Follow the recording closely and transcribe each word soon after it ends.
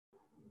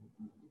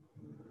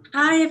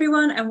Hi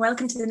everyone, and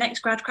welcome to the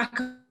next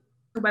GradCracker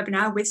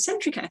webinar with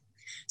Centrica.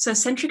 So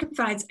Centrica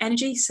provides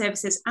energy,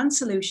 services and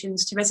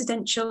solutions to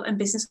residential and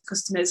business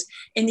customers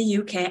in the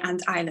UK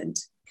and Ireland.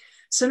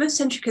 Some of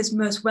Centrica's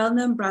most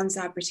well-known brands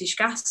are British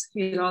Gas, who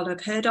you'll all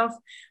have heard of,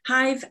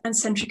 Hive and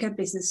Centrica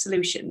Business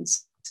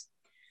Solutions.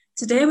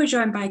 Today we're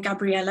joined by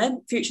Gabriella,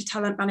 Future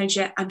Talent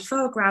Manager, and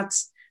 4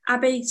 grads,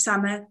 Abby,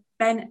 Sama,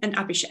 Ben and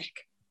Abhishek.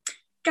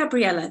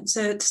 Gabriella,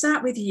 so to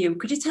start with you,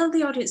 could you tell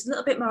the audience a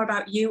little bit more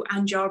about you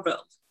and your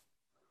role?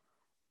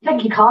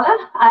 Thank you,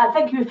 Carla.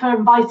 Thank you for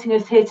inviting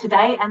us here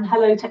today, and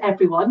hello to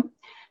everyone.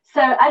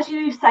 So as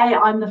you say,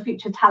 I'm the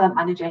Future Talent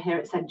Manager here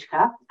at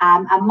Centrica,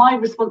 and my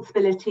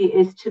responsibility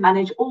is to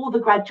manage all the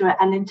graduate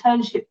and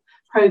internship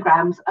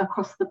programmes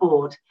across the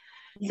board.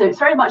 So it's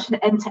very much an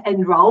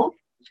end-to-end role.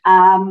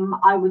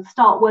 I would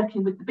start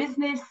working with the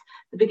business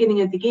at the beginning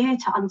of the year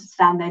to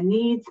understand their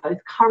needs, both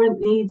current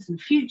needs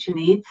and future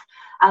needs,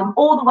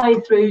 all the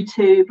way through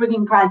to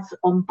bringing grads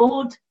on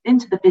board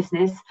into the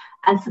business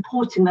and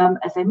supporting them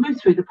as they move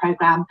through the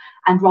programme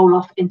and roll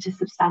off into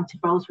substantive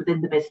roles within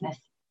the business.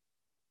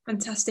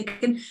 Fantastic.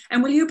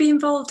 And will you be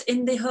involved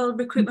in the whole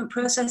recruitment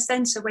process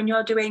then? So when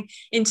you're doing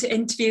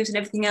interviews and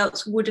everything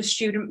else, would a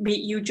student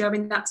meet you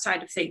during that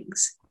side of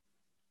things?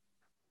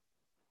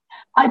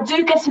 I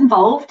do get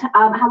involved,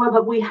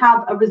 however, we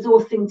have a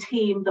resourcing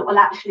team that will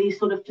actually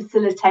sort of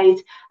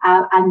facilitate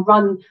and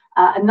run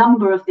a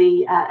number of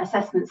the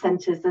assessment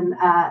centres and,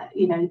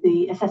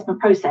 the assessment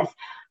process.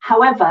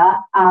 However,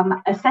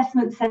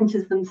 assessment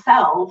centres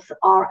themselves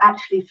are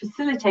actually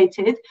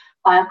facilitated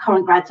by our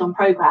current grads on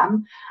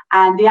programme,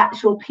 and the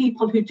actual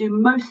people who do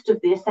most of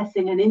the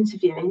assessing and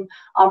interviewing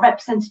are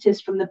representatives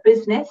from the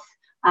business,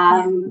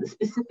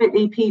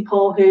 specifically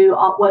people who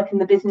work in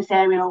the business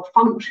area or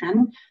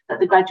function that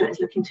the graduate is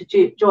looking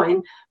to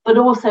join, but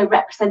also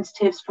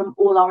representatives from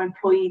all our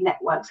employee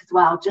networks as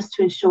well, just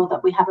to ensure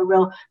that we have a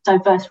real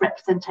diverse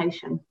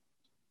representation.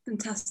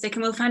 Fantastic.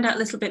 And we'll find out a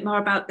little bit more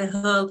about the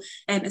whole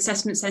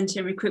assessment centre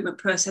and recruitment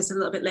process a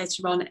little bit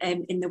later on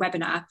in the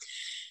webinar.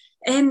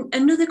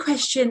 Another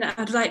question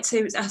I'd like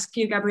to ask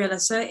you, Gabriella.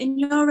 So in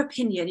your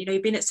opinion,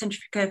 you've been at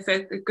Centrica for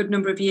a good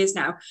number of years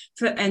now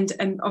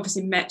and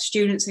obviously met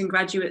students and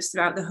graduates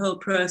throughout the whole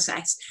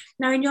process.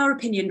 Now, in your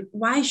opinion,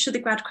 why should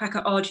the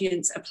GradCracker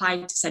audience apply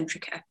to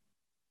Centrica?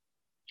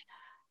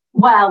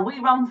 Well, we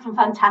run some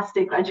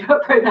fantastic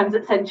graduate programmes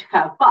at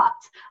Centrica, but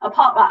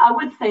apart from that, I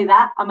would say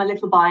that I'm a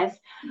little biased.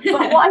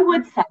 But what I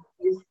would say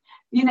is,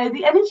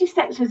 the energy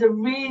sector is a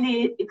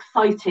really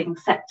exciting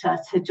sector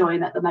to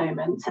join at the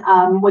moment.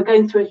 We're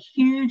going through a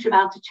huge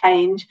amount of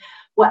change.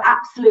 We're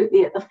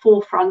absolutely at the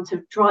forefront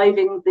of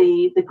driving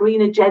the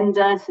green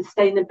agenda,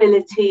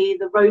 sustainability,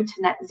 the road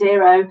to net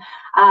zero.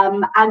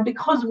 And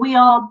because we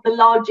are the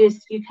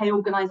largest UK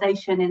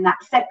organisation in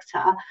that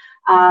sector,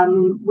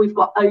 we've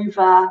got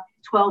over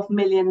 12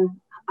 million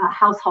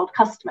household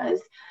customers.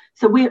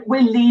 So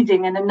we're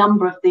leading in a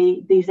number of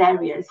these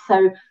areas.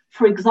 So,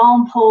 for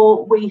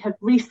example, we have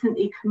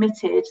recently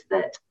committed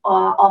that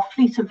our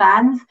fleet of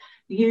vans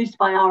used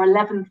by our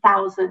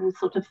 11,000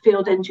 sort of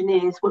field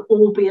engineers will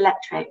all be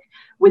electric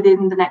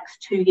within the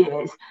next 2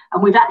 years.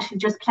 And we've actually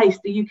just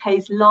placed the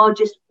UK's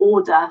largest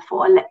order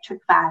for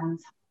electric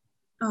vans.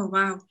 Oh,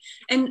 wow.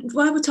 And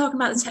while we're talking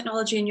about the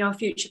technology in your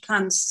future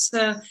plans,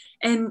 so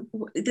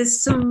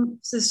there's some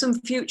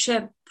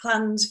future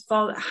plans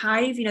for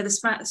Hive,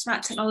 the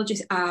smart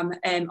technologies arm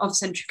of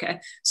Centrica.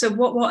 So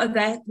what are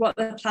the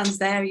plans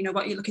there?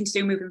 What you're looking to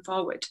do moving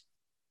forward?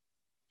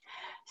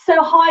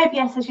 So Hive,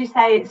 yes, as you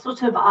say, it's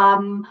sort of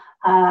our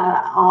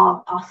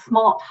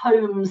smart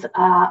homes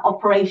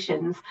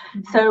operations.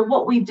 Mm-hmm. So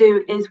what we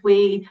do is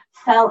we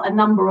sell a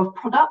number of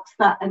products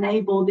that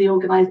enable the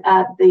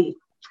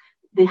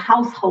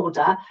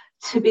householder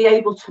to be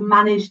able to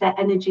manage their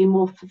energy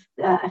more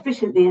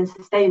efficiently and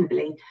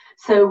sustainably.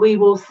 So we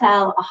will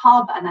sell a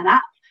hub and an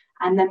app,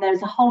 and then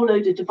there's a whole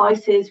load of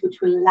devices which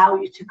will allow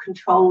you to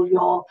control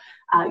your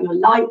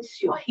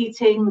lights, your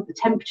heating, the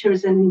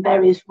temperatures in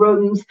various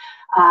rooms,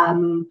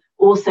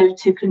 also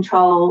to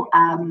control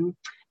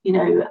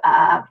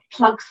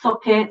plug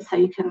sockets, so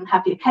you can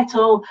have your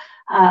kettle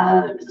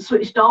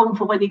switched on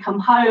for when you come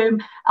home,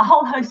 a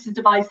whole host of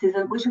devices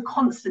which are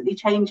constantly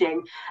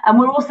changing. And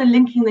we're also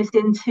linking this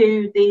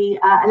into the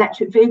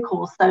electric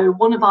vehicles. So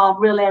one of our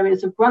real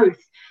areas of growth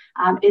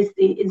is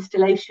the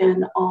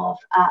installation of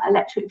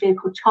electric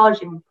vehicle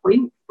charging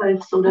points,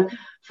 both sort of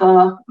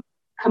for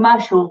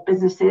commercial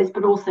businesses,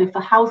 but also for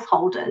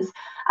householders.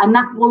 And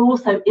that will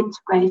also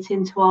integrate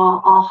into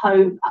our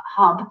home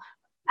hub.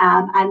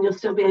 And you'll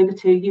still be able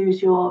to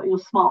use your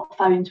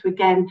smartphone to,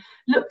 again,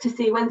 look to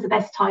see when's the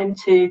best time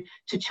to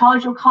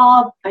charge your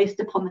car based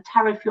upon the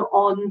tariff you're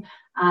on,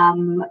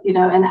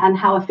 and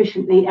how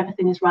efficiently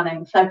everything is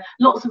running. So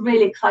lots of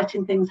really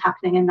exciting things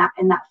happening in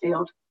that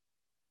field.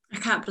 I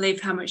can't believe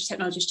how much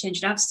technology has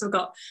changed. I've still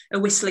got a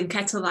whistling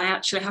kettle I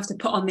actually have to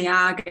put on the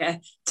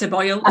Aga to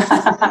boil.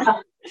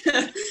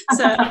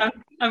 So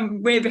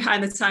I'm way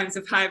behind the times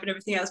of Hive and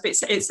everything else, but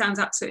it sounds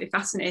absolutely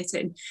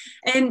fascinating.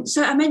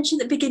 So I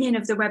mentioned at the beginning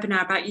of the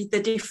webinar about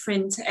the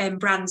different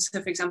brands,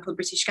 so for example,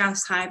 British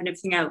Gas, Hive and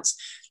everything else.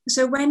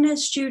 So when a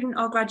student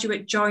or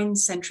graduate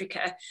joins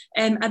Centrica,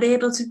 are they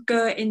able to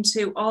go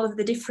into all of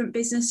the different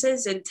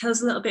businesses, and tell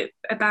us a little bit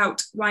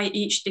about why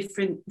each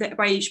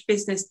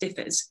business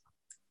differs?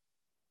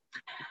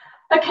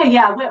 Okay,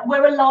 yeah,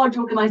 we're a large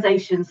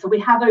organisation, so we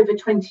have over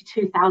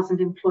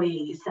 22,000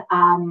 employees.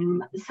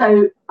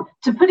 So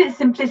to put it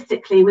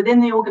simplistically,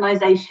 within the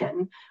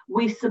organisation,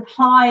 we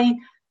supply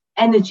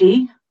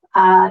energy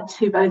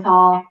to both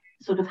our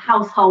sort of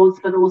households,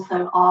 but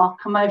also our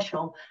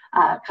commercial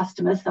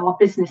customers, so our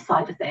business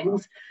side of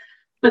things.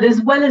 But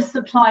as well as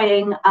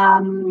supplying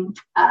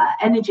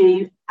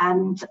energy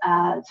and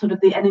sort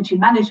of the energy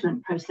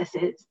management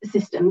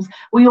systems,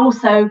 we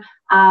also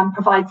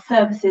provide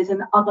services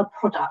and other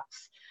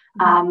products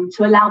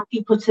to allow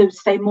people to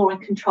stay more in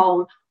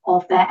control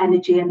of their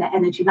energy and their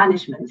energy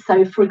management.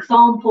 So, for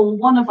example,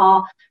 one of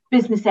our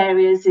business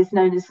areas is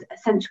known as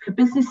Centrica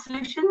Business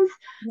Solutions.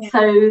 Yeah.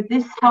 So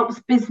this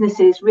helps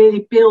businesses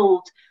really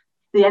build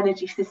the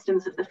energy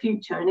systems of the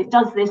future, and it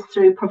does this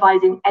through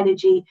providing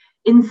energy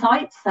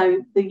insights, so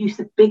the use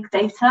of big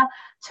data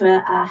to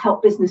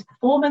help business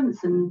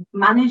performance and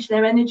manage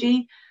their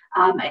energy.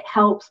 It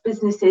helps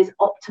businesses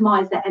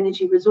optimize their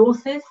energy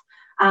resources,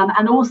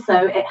 and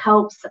also it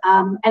helps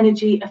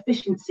energy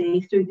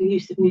efficiency through the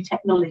use of new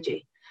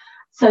technology.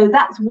 So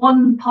that's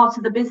one part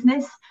of the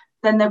business.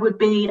 Then there would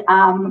be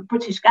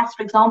British Gas,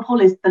 for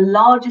example, is the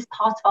largest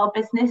part of our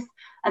business,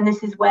 and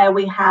this is where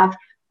we have,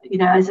 you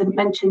know, as I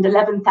mentioned,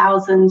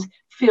 11,000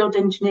 field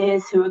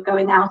engineers who are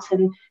going out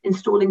and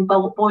installing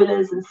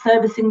boilers and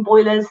servicing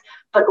boilers,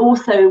 but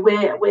also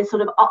we're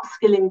sort of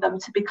upskilling them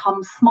to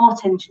become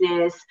smart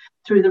engineers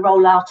through the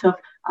rollout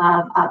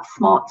of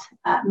smart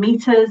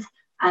meters,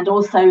 and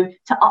also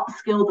to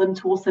upskill them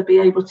to also be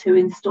able to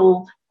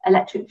install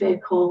electric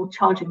vehicle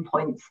charging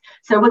points.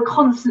 So we're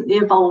constantly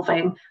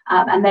evolving,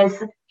 and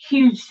there's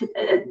huge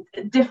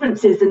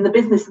differences in the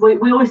business.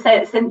 We always say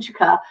at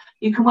Centrica,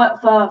 you can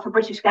work for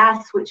British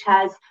Gas, which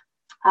has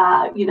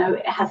you know,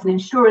 it has an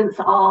insurance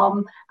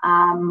arm.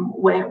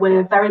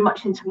 We're very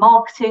much into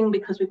marketing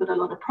because we've got a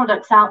lot of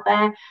products out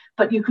there,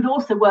 but you could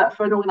also work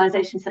for an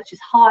organisation such as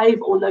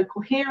Hive or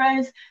Local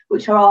Heroes,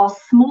 which are our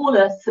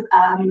smaller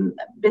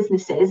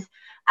businesses,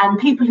 and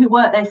people who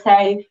work there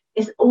say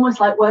it's almost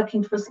like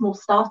working for a small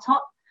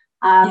startup,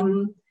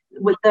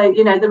 with the,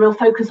 you know, the real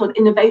focus on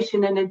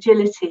innovation and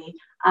agility.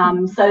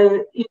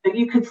 So you know,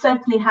 you could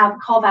certainly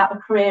carve out a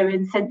career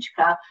in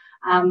Centrica,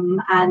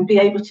 and be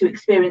able to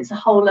experience a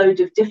whole load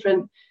of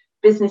different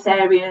business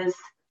areas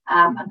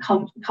and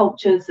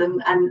cultures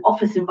and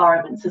office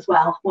environments as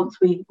well, once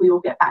we all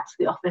get back to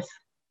the office.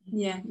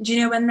 Yeah. Do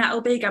you know when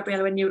that'll be,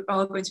 Gabriella, when you're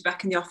all going to be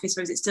back in the office,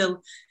 or is it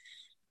still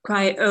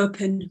quite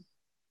open?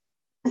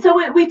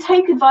 So we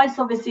take advice,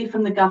 obviously,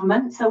 from the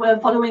government. So we're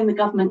following the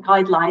government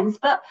guidelines,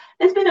 but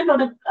there's been a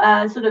lot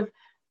of sort of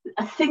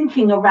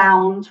thinking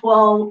around,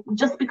 well,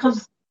 just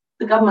because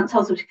the government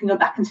tells us we can go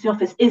back into the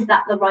office, is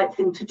that the right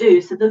thing to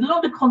do? So there's a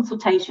lot of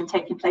consultation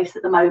taking place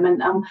at the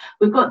moment.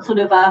 We've got sort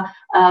of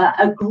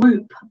a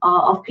group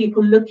of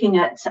people looking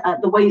at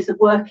the ways of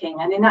working.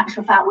 And in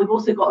actual fact, we've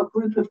also got a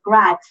group of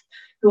grads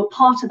who are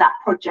part of that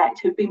project,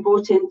 who've been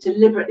brought in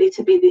deliberately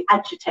to be the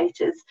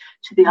agitators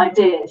to the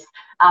ideas,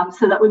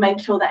 so that we make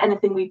sure that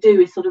anything we do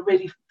is sort of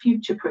really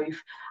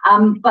future-proof.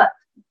 But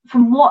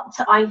from what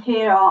I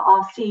hear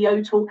our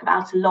CEO talk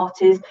about a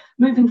lot is,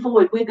 moving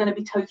forward, we're going to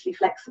be totally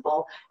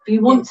flexible. If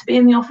you want to be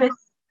in the office,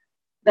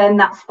 then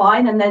that's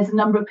fine. And there's a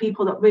number of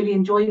people that really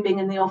enjoy being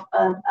in the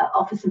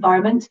office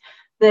environment.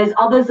 There's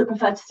others that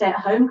prefer to stay at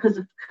home because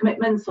of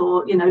commitments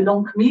or, you know,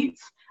 long commutes,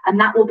 and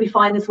that will be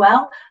fine as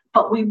well.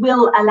 But we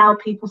will allow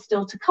people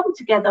still to come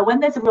together when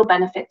there's a real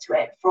benefit to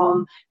it,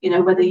 from, you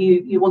know, whether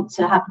you want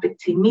to have a big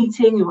team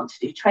meeting, you want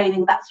to do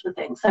training, that sort of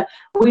thing. So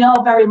we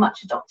are very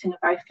much adopting a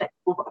very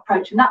flexible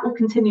approach, and that will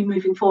continue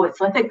moving forward.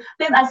 So I think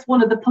that's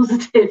one of the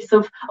positives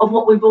of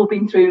what we've all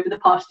been through over the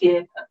past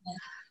year.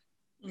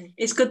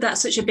 It's good that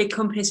such a big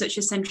company such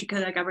as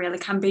Centrica, Gabriella,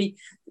 can be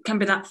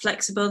that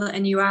flexible,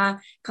 and you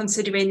are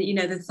considering, you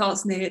know, the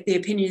thoughts and the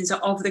opinions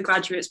of the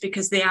graduates,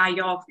 because they are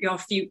your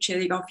future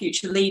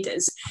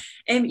leaders.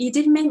 You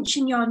did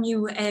mention your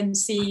new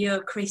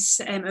CEO,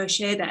 Chris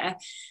O'Shea, there,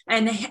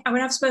 and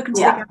when I've spoken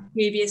to the guy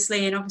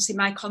previously, and obviously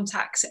my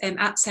contacts at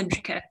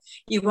Centrica,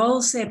 you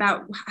all say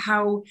about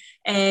how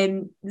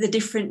the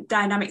different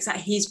dynamics that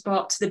he's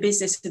brought to the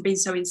business have been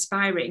so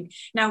inspiring.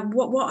 Now,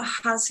 what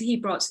has he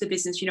brought to the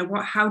business? You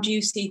know, how do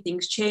you see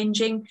things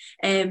changing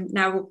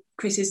now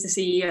Chris is the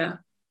CEO?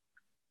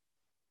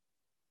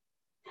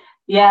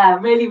 Yeah,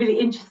 really, really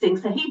interesting.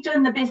 So he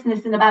joined the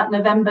business in about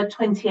November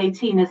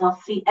 2018 as our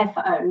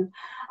CFO.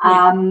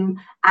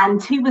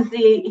 And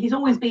he's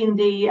always been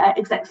the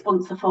exec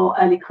sponsor for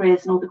early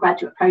careers and all the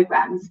graduate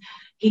programs.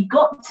 He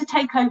got to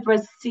take over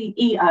as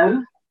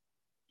CEO.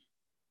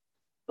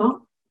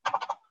 Oh.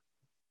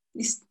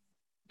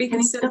 You're We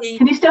can still hear you.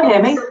 Can you still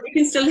hear me? We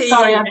can still hear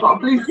Sorry, you.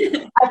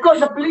 I've got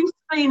the blue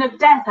screen of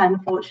death,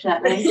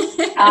 unfortunately.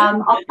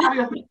 I'll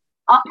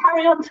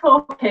carry on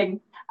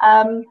talking.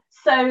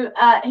 So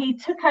he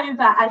took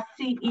over as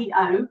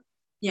CEO.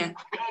 Yeah.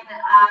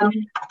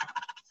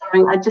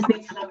 Sorry, I just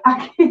need to look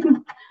back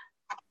in.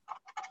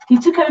 He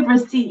took over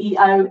as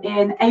CEO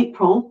in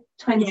April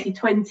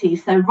 2020,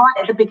 so right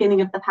at the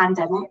beginning of the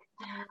pandemic.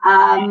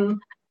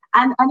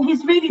 And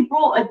he's really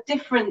brought a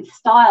different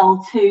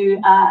style to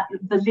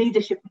the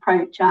leadership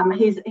approach.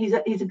 He's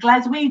a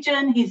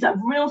Glaswegian. He's a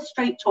real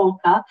straight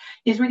talker.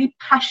 He's really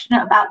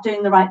passionate about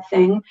doing the right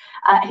thing.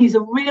 He's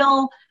a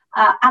real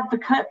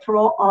advocate for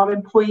our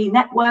employee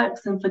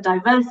networks and for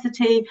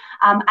diversity,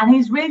 and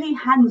he's really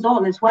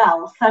hands-on as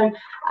well. So,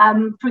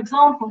 for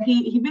example,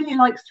 he really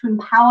likes to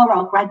empower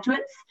our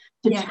graduates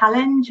to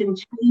challenge and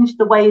change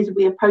the ways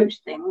we approach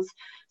things.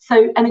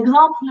 So an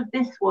example of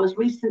this was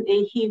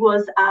recently he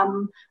was,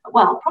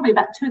 probably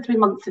about 2 or 3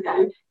 months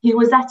ago, he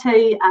was at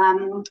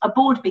a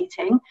board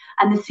meeting,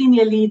 and the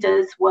senior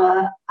leaders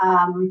were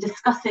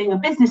discussing a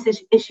business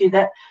issue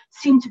that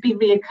seemed to be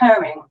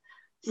reoccurring.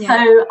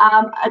 So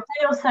a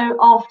day or so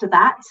after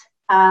that,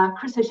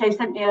 Chris O'Shea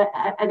sent me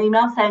an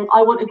email saying,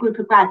 I want a group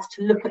of grads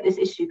to look at this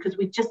issue because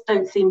we just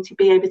don't seem to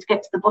be able to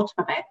get to the bottom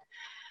of it.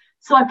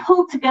 So I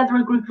pulled together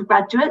a group of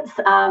graduates.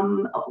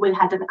 We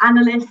had an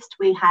analyst,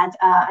 we had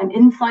an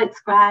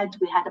insights grad,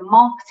 we had a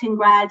marketing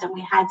grad, and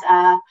we had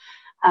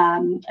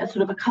a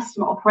sort of a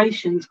customer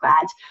operations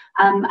grad.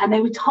 And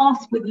they were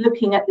tasked with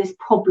looking at this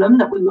problem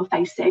that we were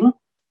facing.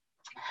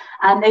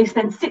 And they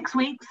spent 6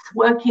 weeks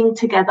working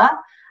together,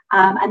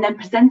 and then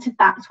presented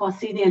back to our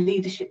senior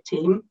leadership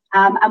team,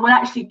 and were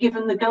actually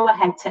given the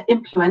go-ahead to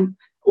implement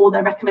all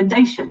their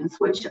recommendations,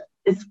 which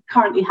is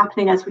currently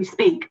happening as we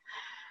speak.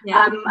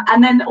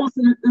 And then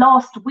also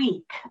last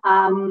week,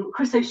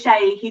 Chris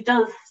O'Shea, he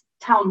does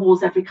town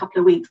halls every couple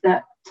of weeks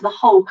to the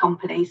whole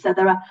company. So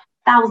there are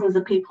thousands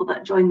of people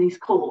that join these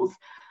calls.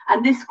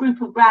 And this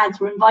group of grads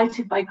were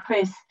invited by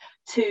Chris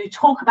to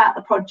talk about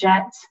the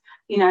project,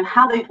 you know,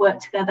 how they'd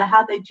worked together,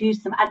 how they'd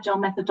used some agile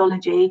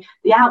methodology,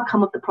 the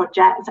outcome of the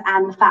project,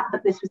 and the fact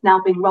that this was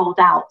now being rolled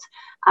out.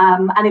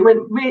 And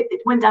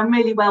it went down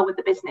really well with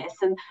the business.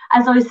 And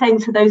as I was saying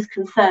to those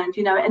concerned,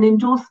 you know, an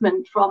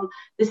endorsement from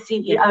the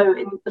CEO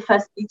in the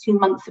first 18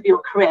 months of your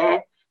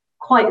career,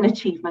 quite an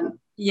achievement.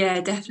 Yeah,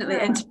 definitely.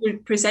 And to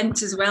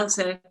present as well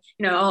to,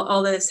 you know,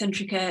 all the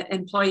Centrica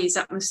employees,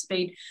 that must have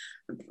been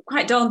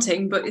quite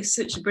daunting, but it's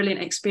such a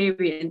brilliant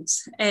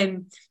experience.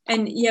 And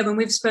yeah, when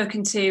we've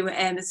spoken to,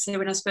 when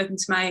I've spoken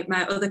to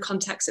my other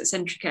contacts at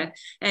Centrica,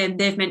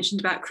 they've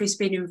mentioned about Chris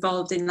being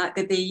involved in like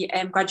the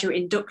graduate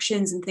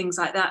inductions and things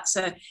like that.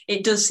 So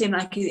it does seem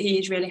like he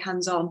is really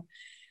hands-on.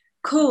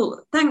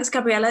 Cool. Thanks,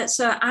 Gabriella.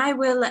 So I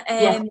will,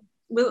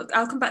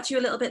 I'll come back to you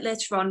a little bit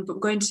later on, but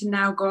we're going to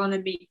now go on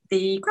and meet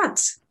the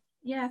grads.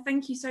 Yeah,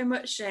 thank you so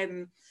much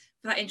for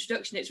that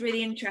introduction. It's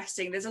really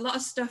interesting. There's a lot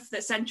of stuff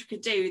that Centrica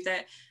do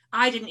that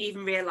I didn't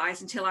even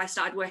realise until I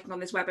started working on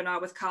this webinar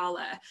with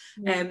Carla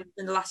in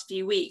the last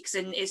few weeks,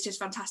 and it's just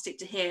fantastic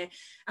to hear.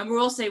 And we're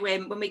also,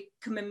 when we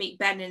come and meet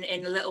Ben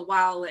in a little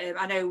while,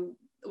 I know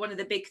one of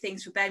the big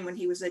things for Ben when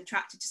he was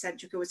attracted to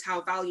Centrica was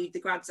how valued the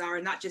grads are,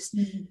 and that just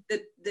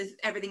the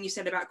everything you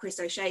said about Chris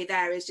O'Shea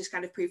there is just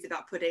kind of proof of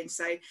that pudding.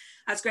 So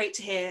that's great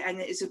to hear, and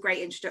it's a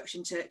great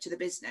introduction to the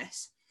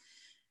business.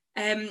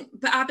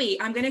 But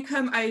Abby, I'm going to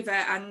come over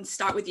and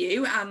start with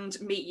you and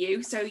meet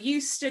you. So you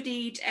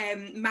studied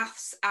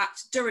maths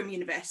at Durham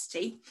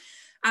University,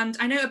 and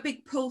I know a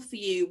big pull for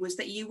you was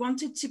that you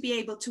wanted to be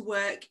able to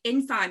work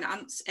in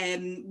finance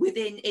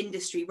within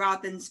industry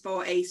rather than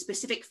for a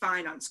specific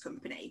finance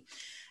company.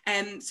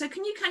 So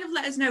can you kind of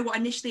let us know what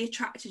initially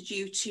attracted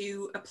you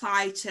to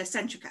apply to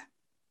Centrica?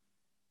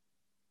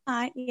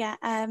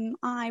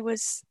 I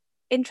was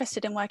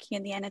interested in working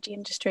in the energy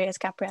industry, as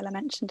Gabriella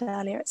mentioned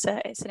earlier.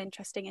 It's an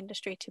interesting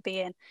industry to be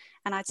in,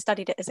 and I'd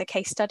studied it as a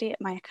case study at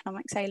my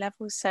economics A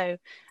levels, so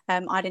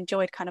I'd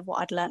enjoyed kind of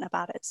what I'd learned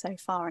about it so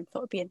far and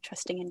thought it'd be an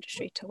interesting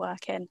industry to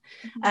work in.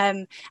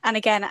 And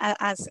again,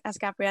 as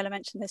Gabriella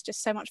mentioned, there's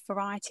just so much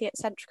variety at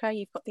Centrica.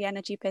 You've got the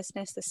energy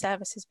business, the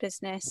services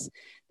business,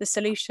 the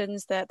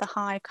solutions, the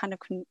Hive kind of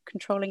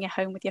controlling your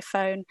home with your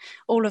phone,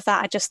 all of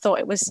that. I just thought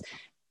it was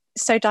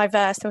so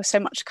diverse. There was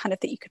so much kind of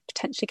that you could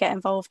potentially get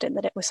involved in,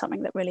 that it was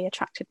something that really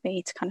attracted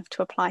me to kind of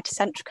to apply to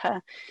Centrica.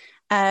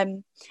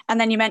 And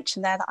then you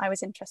mentioned there that I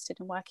was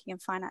interested in working in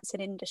finance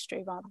and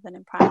industry rather than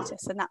in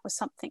practice, and that was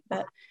something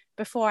that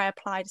before I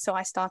applied, so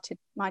I started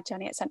my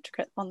journey at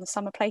Centrica on the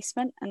summer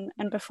placement,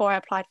 and before I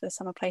applied for the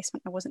summer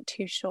placement I wasn't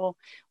too sure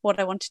what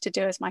I wanted to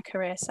do as my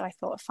career, so I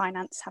thought of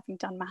finance, having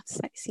done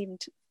maths, it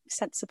seemed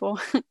sensible,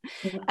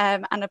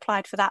 and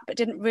applied for that, but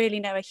didn't really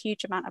know a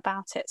huge amount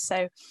about it.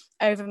 So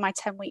over my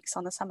 10 weeks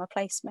on the summer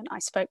placement, I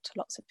spoke to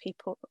lots of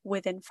people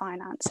within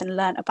finance and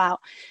learned about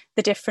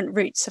the different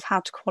routes of how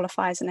to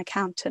qualify as an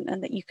accountant,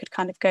 and that you could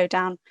kind of go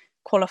down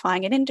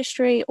qualifying in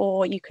industry,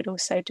 or you could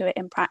also do it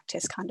in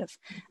practice, kind of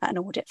at an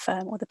audit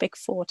firm or the Big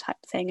Four type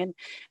thing.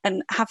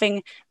 And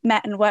having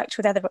met and worked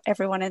with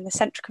everyone in the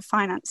Centrica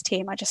finance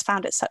team, I just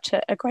found it such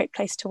a great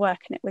place to work,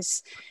 and it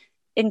was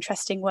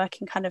interesting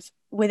working kind of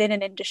within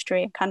an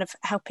industry and kind of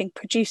helping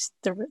produce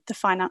the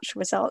financial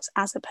results,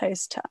 as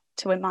opposed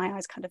to in my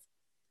eyes kind of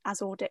as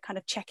audit, kind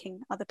of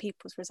checking other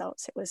people's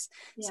results. It was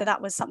So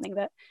that was something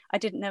that I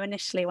didn't know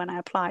initially when I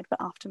applied, but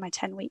after my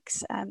 10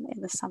 weeks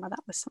in the summer, that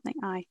was something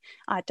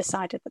I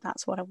decided that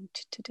that's what I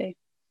wanted to do.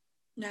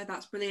 No,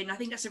 that's brilliant. I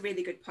think that's a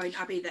really good point,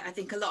 Abby, that I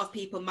think a lot of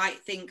people might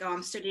think, oh,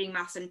 I'm studying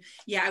maths and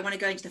I want to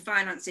go into the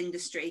finance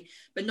industry,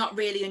 but not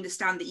really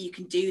understand that you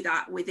can do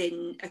that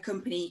within a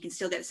company. You can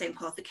still get the same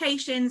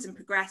qualifications and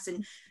progress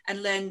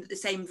and learn the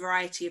same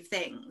variety of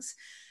things.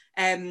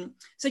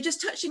 So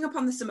just touching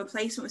upon the summer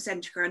placement with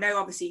Centrica, I know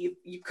obviously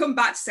you've come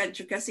back to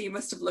Centrica, so you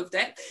must have loved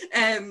it.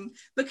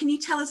 But can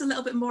you tell us a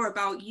little bit more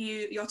about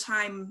your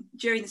time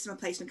during the summer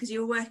placement? Because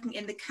you were working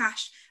in the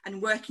cash and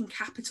working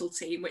capital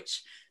team,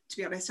 which, to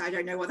be honest, I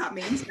don't know what that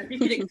means. If you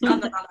could expand on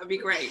that, that'd be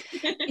great.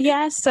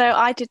 Yeah, so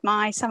I did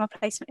my summer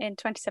placement in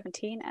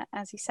 2017,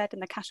 as you said,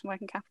 in the cash and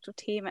working capital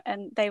team,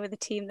 and they were the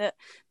team that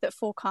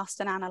forecast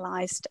and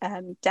analysed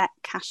debt,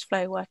 cash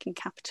flow, working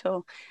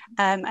capital,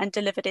 and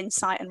delivered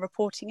insight and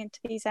reporting into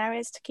these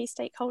areas to key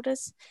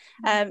stakeholders.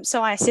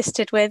 So I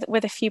assisted with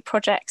a few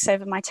projects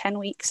over my 10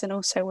 weeks, and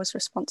also was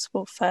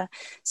responsible for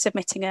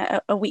submitting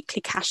a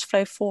weekly cash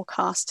flow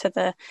forecast to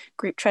the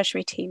group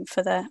treasury team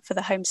for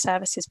the home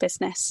services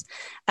business.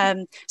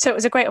 So it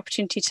was a great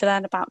opportunity to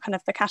learn about kind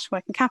of the cash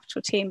working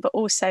capital team, but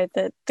also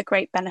the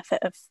great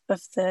benefit of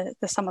the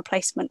summer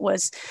placement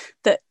was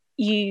that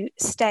you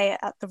stay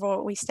at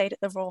we stayed at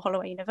the Royal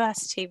Holloway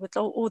University with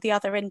all the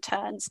other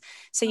interns.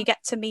 So you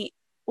get to meet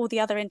all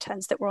the other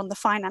interns that were on the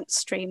finance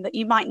stream that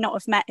you might not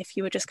have met if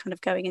you were just kind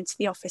of going into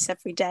the office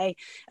every day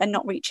and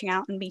not reaching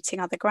out and meeting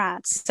other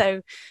grads.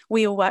 So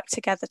we all worked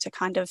together to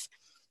kind of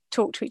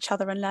talk to each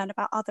other and learn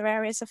about other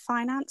areas of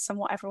finance and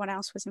what everyone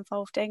else was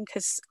involved in,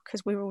 because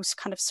we were all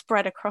kind of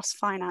spread across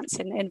finance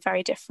in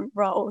very different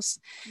roles.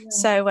 Yeah.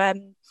 So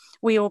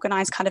we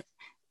organised kind of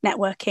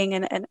networking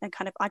and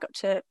kind of I got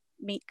to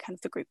meet kind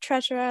of the group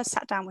treasurer,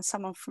 sat down with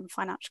someone from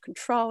financial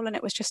control, and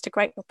it was just a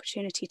great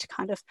opportunity to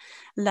kind of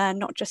learn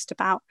not just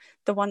about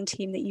the one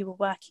team that you were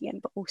working in,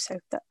 but also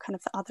the kind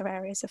of the other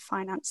areas of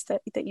finance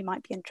that you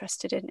might be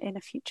interested in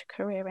a future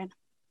career in.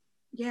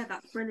 Yeah,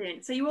 that's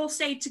brilliant. So you all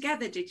stayed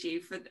together, did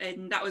you?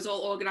 And that was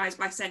all organised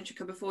by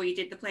Centrica before you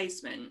did the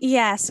placement?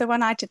 Yeah, so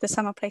when I did the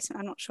summer placement,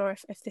 I'm not sure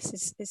if this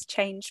is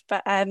changed,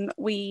 but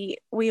we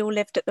all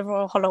lived at the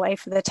Royal Holloway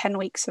for the 10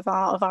 weeks of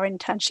our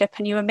internship,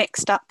 and you were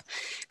mixed up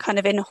kind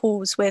of in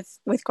halls with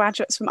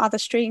graduates from other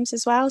streams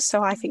as well.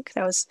 So I think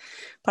there was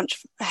a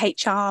bunch of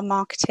HR,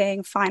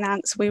 marketing,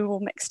 finance. We were all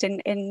mixed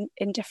in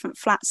different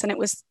flats, and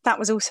that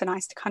was also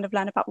nice to kind of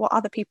learn about what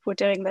other people were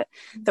doing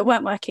that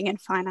weren't working in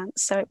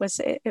finance. So it was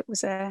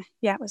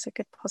a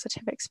good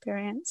positive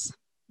experience.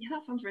 Yeah,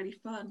 that sounds really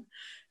fun.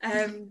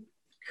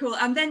 Cool.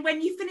 And then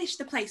when you finished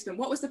the placement,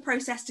 what was the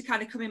process to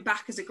kind of coming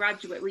back as a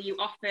graduate? Were you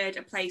offered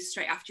a place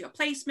straight after your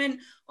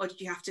placement, or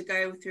did you have to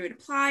go through and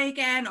apply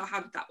again, or how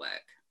did that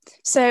work?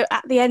 So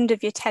at the end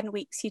of your 10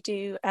 weeks, you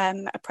do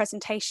a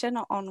presentation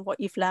on what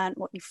you've learned,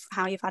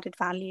 how you've added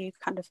value,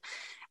 kind of,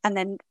 and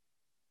then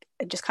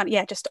just kind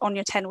of just on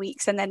your 10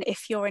 weeks, and then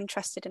if you're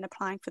interested in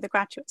applying for the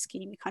graduate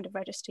scheme, you kind of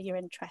register your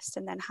interest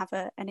and then have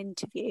an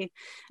interview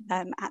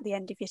at the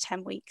end of your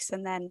 10 weeks,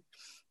 and then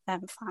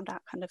found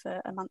out kind of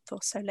a month or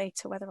so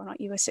later whether or not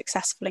you were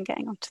successful in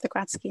getting onto the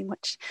grad scheme,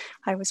 which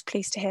I was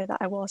pleased to hear that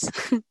I was.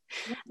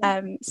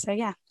 So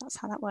yeah, that's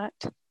how that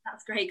worked.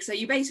 That's great. So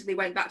you basically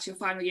went back to your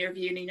final year of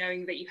uni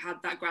knowing that you had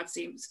that grad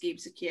scheme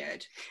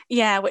secured.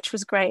 Yeah, which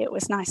was great. It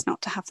was nice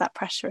not to have that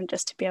pressure and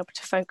just to be able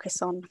to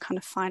focus on kind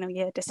of final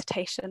year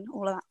dissertation,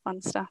 all of that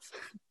fun stuff.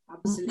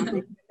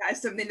 Absolutely. That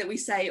is something that we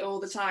say all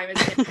the time,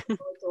 isn't it?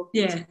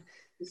 Yeah.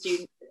 The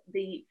students,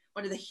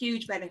 one of the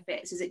huge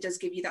benefits is it does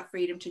give you that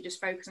freedom to just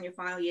focus on your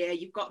final year.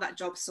 You've got that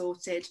job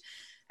sorted.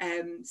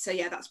 So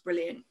yeah, that's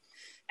brilliant.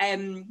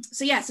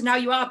 So now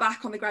you are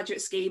back on the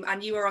graduate scheme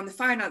and you are on the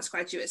finance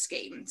graduate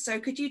scheme. So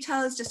could you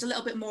tell us just a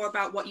little bit more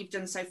about what you've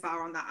done so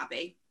far on that,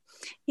 Abby?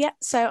 Yeah,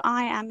 so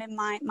I am in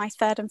my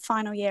third and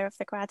final year of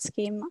the grad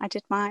scheme. I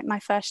did my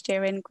first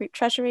year in group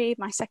treasury,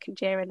 my second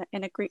year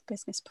in a group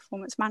business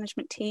performance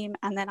management team,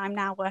 and then I'm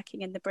now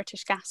working in the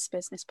British Gas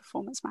business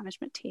performance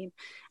management team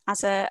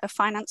as a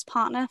finance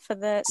partner for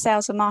the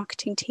sales and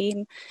marketing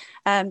team,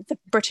 the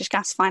British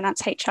Gas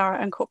finance, HR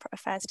and corporate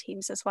affairs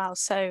teams as well.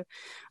 So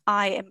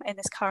I am in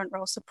this current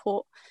role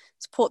support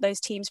those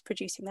teams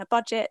producing their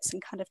budgets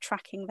and kind of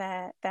tracking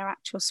their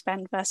actual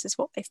spend versus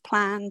what they've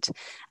planned,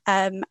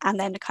 and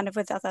then kind of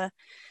with other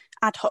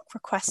ad hoc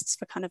requests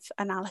for kind of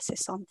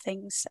analysis on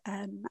things,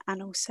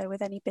 and also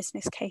with any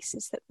business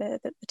cases that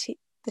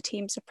the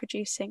teams are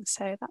producing.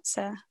 So that's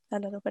a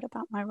little bit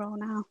about my role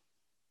now.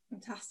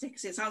 Fantastic.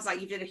 So it sounds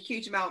like you did a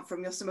huge amount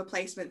from your summer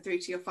placement through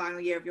to your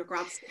final year of your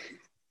grad scheme.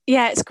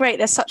 Yeah, it's great.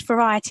 There's such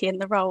variety in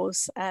the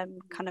roles,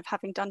 kind of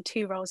having done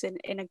 2 roles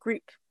in a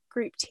group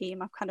group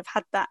team, I've kind of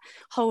had that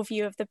whole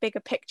view of the bigger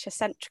picture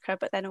Centrica,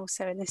 but then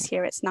also in this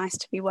year, it's nice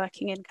to be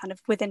working in kind of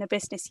within a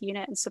business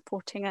unit and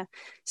supporting a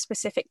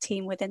specific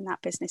team within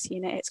that business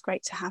unit. It's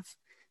great to have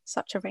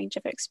such a range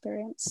of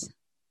experience.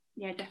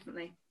 Yeah,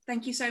 definitely.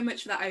 Thank you so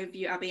much for that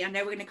overview, Abby. I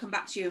know we're going to come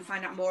back to you and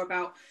find out more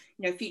about,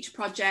 you know, future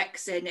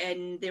projects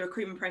and the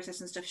recruitment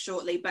process and stuff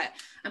shortly, but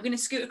I'm going to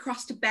scoot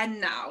across to Ben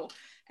now,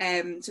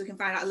 so we can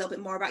find out a little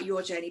bit more about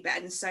your journey,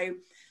 Ben. So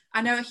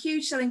I know a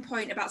huge selling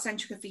point about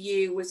Centrica for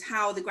you was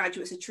how the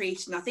graduates are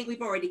treated, and I think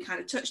we've already kind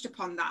of touched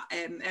upon that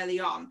early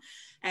on,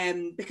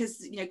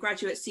 because, you know,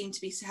 graduates seem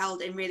to be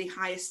held in really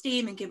high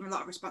esteem and given a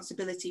lot of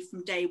responsibility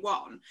from day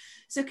one.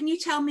 So can you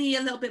tell me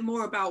a little bit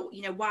more about,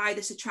 you know, why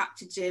this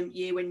attracted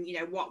you and, you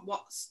know,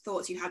 what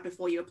thoughts you had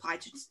before you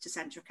applied to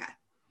Centrica?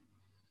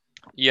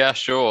 Yeah,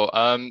 sure.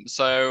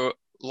 So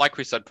like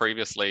we said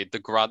previously, the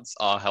grads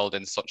are held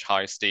in such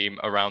high esteem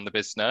around the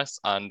business,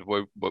 and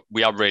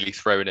we are really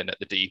thrown in at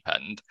the deep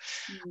end.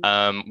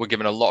 We're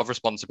given a lot of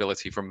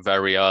responsibility from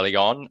very early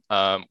on,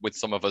 with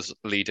some of us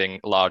leading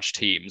large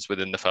teams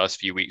within the first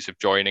few weeks of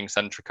joining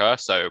Centrica.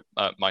 So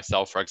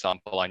myself, for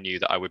example, I knew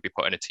that I would be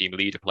put in a team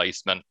leader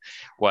placement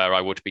where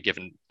I would be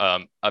given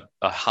a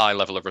high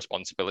level of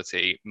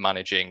responsibility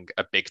managing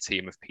a big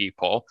team of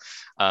people.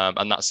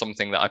 And that's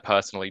something that I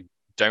personally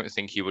don't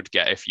think you would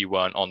get if you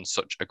weren't on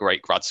such a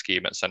great grad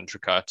scheme at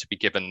Centrica, to be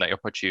given the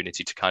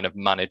opportunity to kind of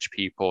manage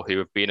people who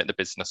have been with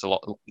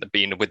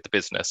the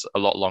business a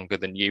lot longer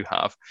than you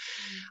have.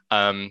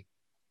 And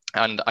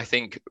I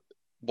think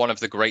one of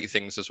the great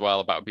things as well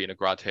about being a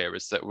grad here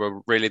is that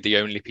we're really the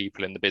only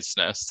people in the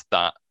business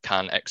that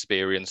can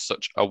experience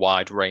such a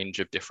wide range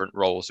of different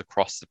roles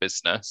across the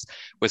business,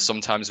 with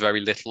sometimes very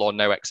little or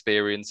no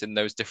experience in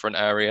those different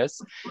areas.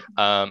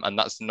 And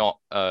that's not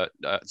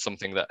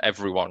something that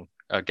everyone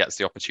gets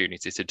the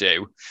opportunity to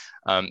do.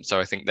 So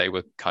I think they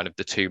were kind of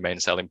the two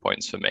main selling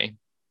points for me.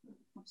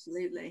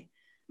 Absolutely.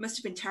 Must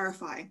have been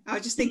terrifying. I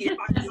was just thinking, if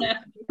I was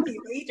a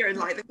team leader in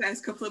like the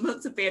first couple of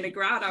months of being a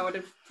grad, I would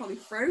have probably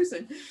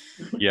frozen.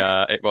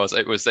 Yeah, it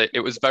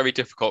was very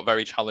difficult,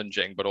 very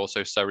challenging, but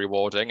also so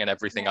rewarding. And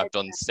everything I've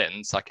done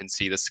since, I can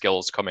see the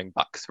skills coming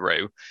back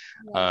through.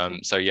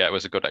 So yeah, it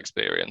was a good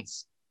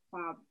experience.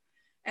 Wow.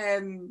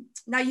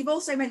 Now, you've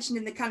also mentioned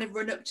in the kind of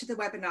run up to the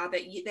webinar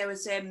that there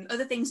was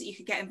other things that you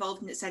could get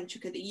involved in at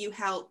Centrica that you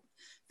felt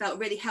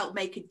really helped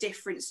make a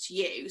difference to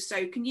you.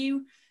 So can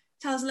you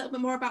tell us a little bit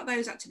more about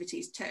those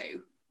activities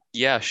too?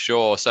 Yeah,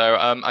 sure. So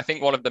I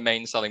think one of the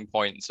main selling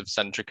points of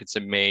Centrica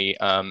to me,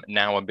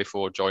 now and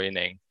before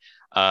joining,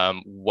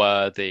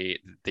 were the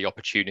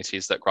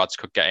opportunities that grads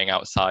could getting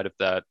outside of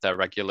their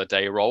regular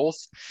day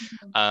roles.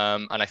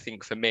 And I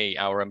think for me,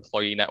 our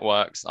employee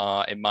networks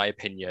are, in my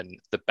opinion,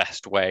 the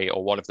best way,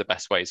 or one of the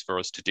best ways for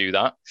us to do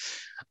that.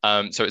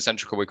 So at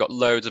Centrica, we've got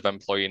loads of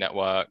employee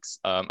networks,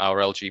 our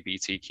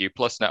LGBTQ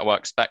plus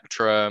network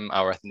Spectrum,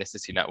 our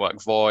ethnicity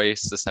network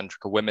Voice, the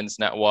Centrica Women's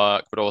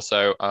Network, but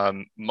also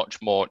much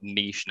more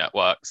niche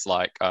networks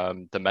like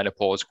the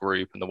Menopause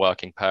Group and the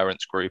Working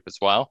Parents Group as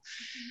well.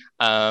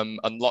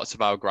 And lots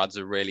of our grads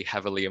are really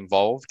heavily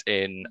involved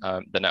in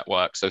the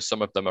network. So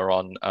some of them are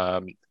on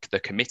the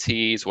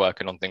committees,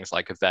 working on things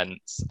like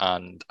events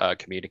and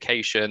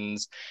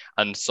communications.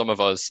 And some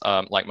of us,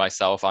 like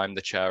myself, I'm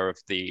the chair of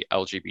the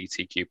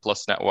LGBTQ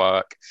plus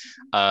network,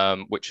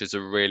 which is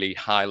a really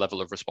high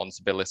level of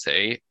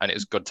responsibility. And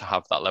it's good to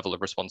have that level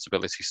of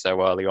responsibility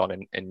so early on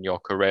in your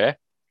career.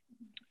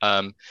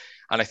 And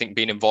I think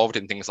being involved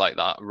in things like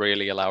that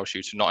really allows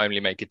you to not only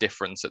make a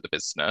difference at the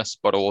business,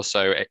 but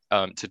also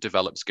to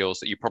develop skills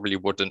that you probably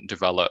wouldn't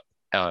develop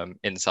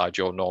inside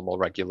your normal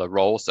regular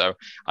role. So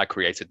I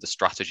created the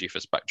strategy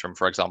for Spectrum,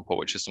 for example,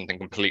 which is something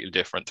completely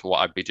different to what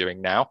I'd be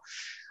doing now.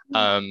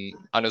 And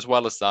as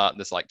well as that,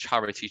 there's like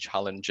charity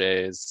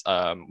challenges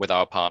with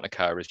our partner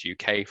Carers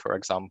UK, for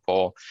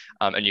example,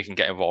 and you can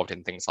get involved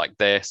in things like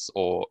this,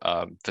 or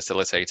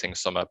facilitating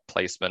summer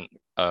placement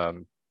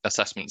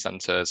assessment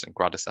centres and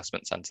grad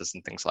assessment centres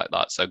and things like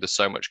that. So there's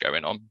so much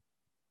going on.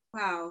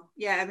 Wow.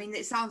 Yeah, I mean,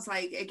 it sounds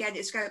like, again,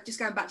 it's just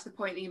going back to the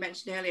point that you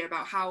mentioned earlier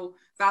about how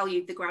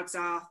valued the grads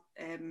are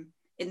in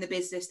the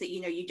business, that, you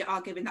know, you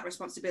are given that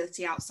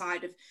responsibility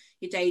outside of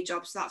your day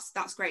job. So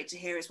that's great to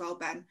hear as well,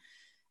 Ben.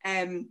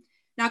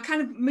 Now,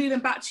 kind of moving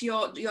back to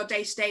your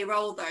day-to-day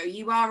role, though,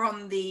 you are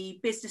on the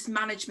business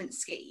management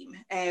scheme,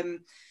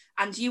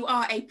 and you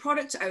are a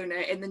product owner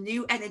in the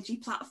new energy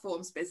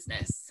platforms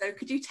business. So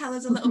could you tell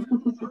us a little bit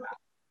about that?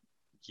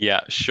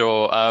 Yeah,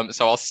 sure.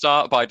 So I'll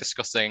start by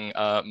discussing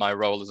my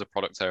role as a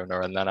product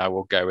owner, and then I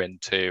will go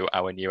into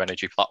our new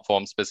energy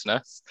platforms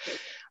business.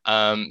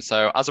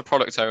 So as a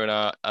product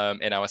owner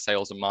in our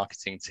sales and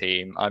marketing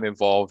team, I'm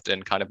involved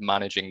in kind of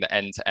managing the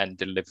end-to-end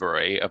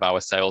delivery of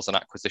our sales and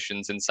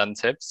acquisitions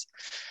incentives.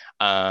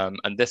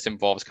 And this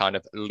involves kind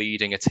of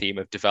leading a team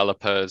of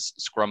developers,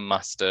 scrum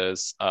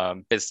masters,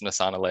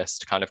 business analysts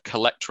to kind of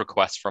collect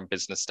requests from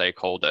business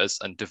stakeholders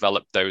and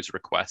develop those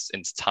requests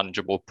into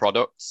tangible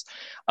products,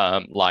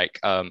 like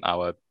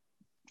our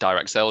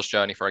direct sales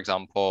journey, for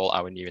example,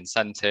 our new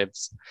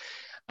incentives.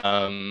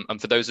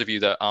 And for those of you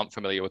that aren't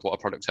familiar with what a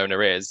product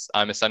owner is,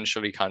 I'm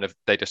essentially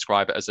they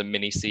describe it as a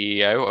mini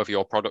CEO of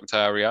your product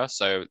area.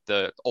 So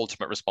the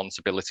ultimate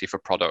responsibility for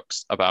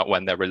products about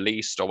when they're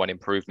released or when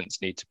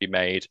improvements need to be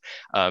made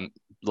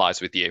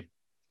lies with you.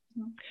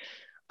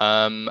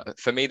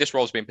 For me, this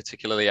role has been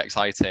particularly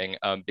exciting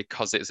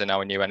because it's in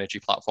our new energy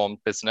platform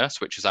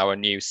business, which is our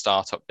new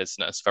startup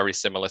business, very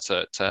similar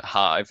to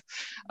Hive.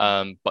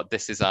 But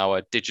this is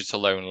our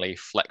digital-only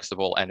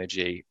flexible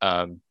energy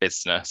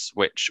business,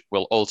 which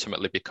will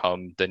ultimately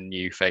become the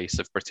new face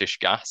of British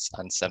Gas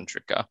and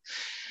Centrica.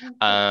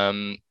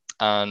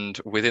 And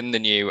within the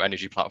new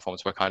energy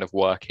platforms, we're kind of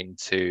working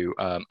to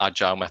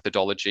agile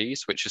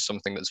methodologies, which is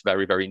something that's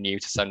very, very new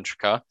to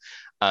Centrica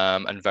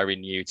and very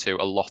new to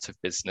a lot of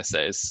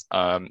businesses.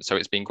 So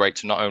it's been great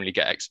to not only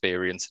get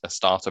experience in a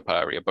startup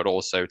area, but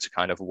also to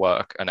kind of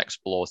work and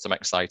explore some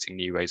exciting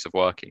new ways of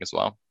working as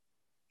well.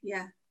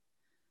 Yeah.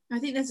 I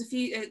think there's a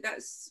few,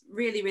 that's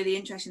really, really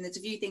interesting. There's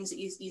a few things that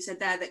you said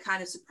there that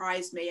kind of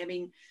surprised me. I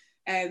mean,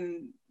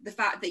 the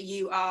fact that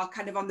you are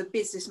kind of on the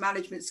business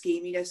management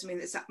scheme, you know, something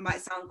that might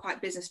sound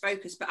quite business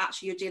focused, but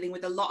actually you're dealing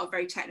with a lot of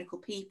very technical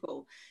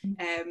people.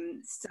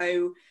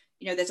 So,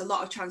 you know, there's a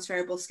lot of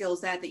transferable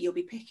skills there that you'll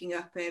be picking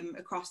up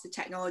across the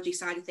technology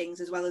side of things,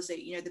 as well as the,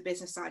 you know, the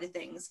business side of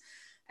things.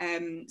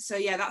 So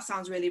yeah, that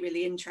sounds really,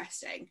 really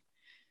interesting.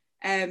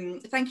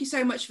 Thank you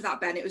so much for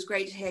that, Ben. It was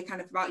great to hear kind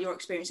of about your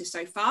experiences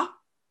so far.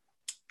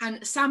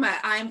 And Sama,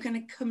 I am going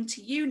to come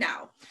to you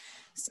now.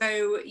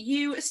 So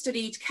you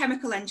studied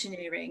chemical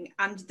engineering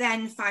and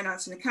then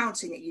finance and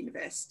accounting at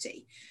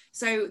university.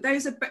 So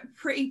those are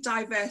pretty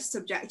diverse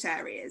subject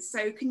areas.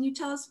 So can you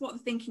tell us what the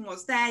thinking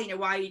was there, you know,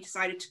 why you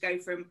decided to go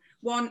from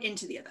one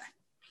into the other?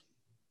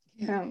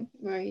 Yeah,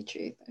 very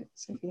true,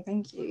 Sophie,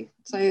 thank you.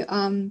 So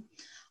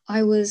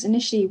I was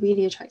initially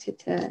really attracted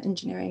to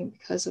engineering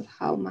because of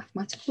how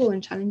mathematical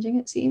and challenging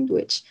it seemed,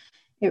 which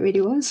it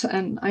really was,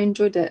 and I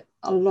enjoyed it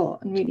a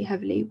lot and really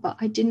heavily, but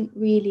I didn't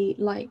really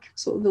like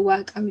sort of the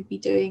work I would be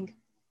doing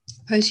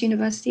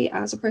post-university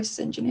as a process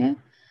engineer,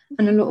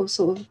 and a lot of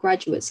sort of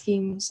graduate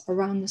schemes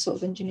around the sort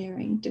of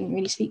engineering didn't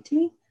really speak to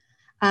me.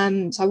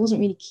 So I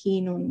wasn't really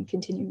keen on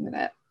continuing with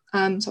it.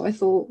 So I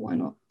thought, why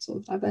not sort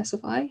of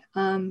diversify?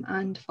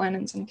 And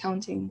finance and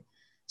accounting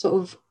sort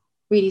of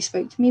really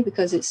spoke to me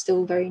because it's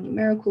still very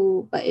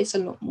numerical, but it's a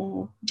lot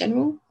more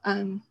general.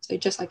 So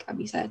just like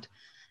Abby said,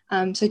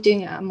 so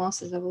doing it at a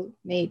master's level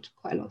made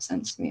quite a lot of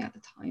sense to me at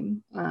the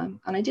time.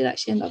 And I did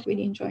actually end up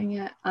really enjoying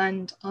it.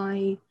 And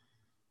I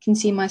can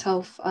see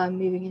myself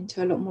moving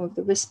into a lot more of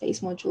the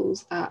risk-based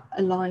modules that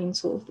align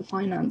sort of the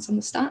finance and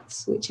the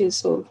stats, which is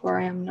sort of where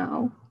I am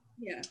now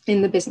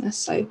in the business.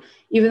 So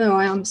even though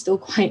I am still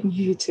quite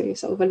new to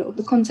sort of a lot of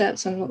the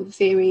concepts and a lot of the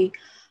theory,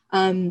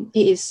 it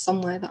is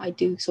somewhere that I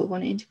do sort of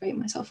want to integrate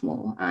myself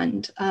more.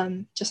 And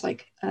just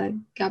like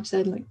Gab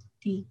said, like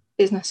the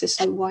business is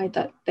so wide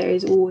that there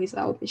is always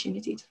that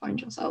opportunity to find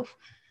yourself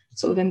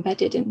sort of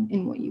embedded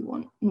in what you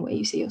want and where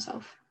you see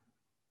yourself.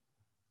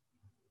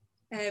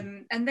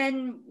 And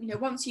then, you know,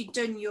 once you've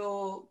done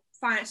your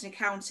finance and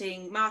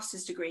accounting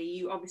master's degree,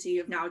 you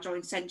have now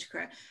joined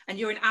Centrica and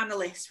you're an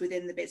analyst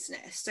within the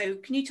business. So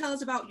can you tell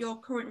us about your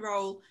current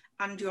role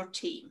and your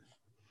team?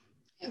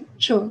 Yeah,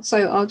 sure.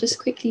 So I'll just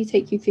quickly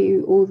take you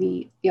through all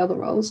the other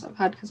roles I've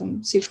had, because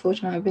I'm super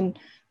fortunate. I've been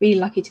really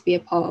lucky to be a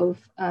part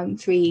of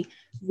 3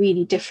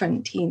 really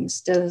different teams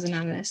still as an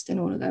analyst in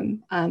all of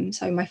them.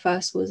 So my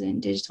first was in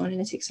digital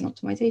analytics and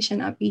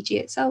optimization at BG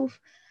itself.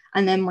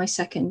 And then my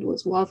second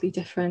was wildly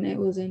different. It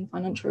was in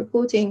financial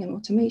reporting and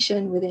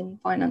automation within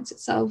finance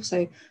itself.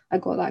 So I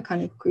got that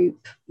kind of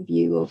group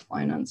view of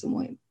finance and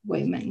what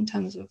it meant in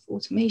terms of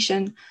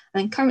automation.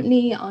 And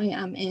currently I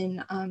am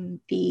in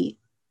the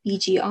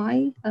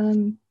BGI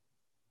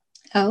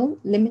L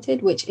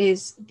Limited, which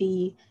is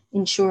the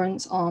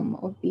insurance arm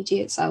of BG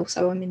itself.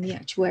 So I'm in the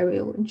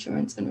actuarial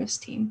insurance and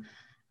risk team.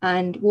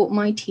 And what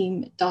my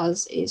team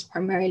does is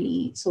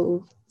primarily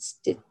sort of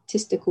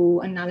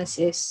statistical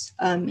analysis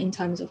in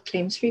terms of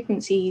claims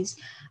frequencies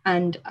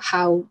and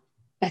how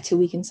better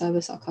we can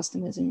service our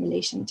customers in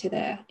relation to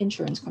their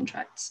insurance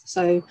contracts.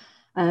 So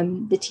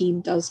the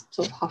team does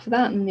sort of half of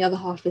that, and the other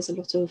half is a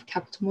lot of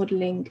capital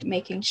modelling,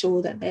 making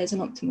sure that there's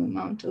an optimum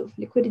amount of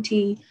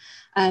liquidity,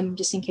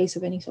 just in case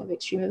of any sort of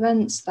extreme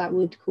events that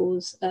would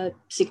cause a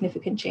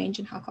significant change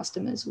in how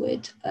customers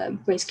would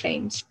raise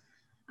claims.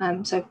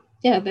 So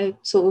yeah, they're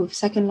sort of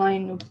second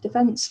line of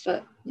defence,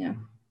 but yeah,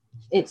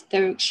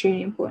 they're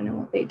extremely important in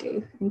what they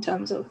do in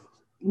terms of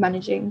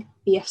managing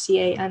the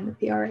FCA and the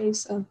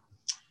PRA's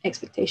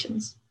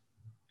expectations.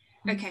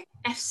 Okay,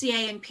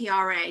 FCA and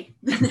PRA.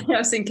 I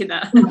was thinking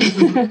that.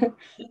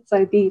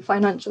 So the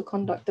Financial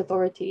Conduct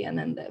Authority and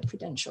then the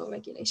Prudential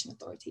Regulation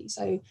Authority.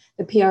 So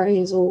the PRA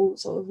is all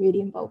sort of really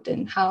involved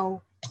in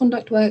how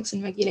conduct works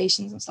and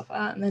regulations and stuff like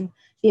that. And then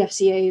the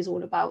FCA is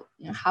all about,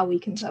 you know, how we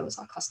can service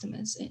our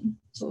customers in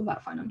sort of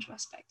that financial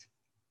aspect.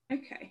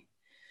 Okay.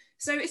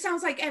 So it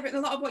sounds like a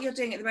lot of what you're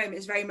doing at the moment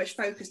is very much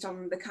focused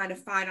on the kind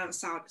of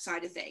finance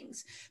side of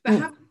things. But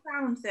have you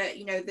found that,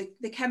 you know,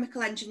 the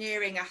chemical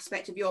engineering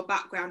aspect of your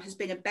background has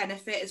been a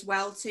benefit as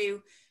well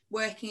to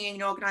working in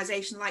an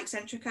organisation like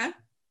Centrica?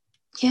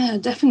 Yeah,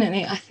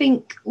 definitely. I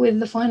think with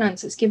the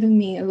finance, it's given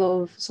me a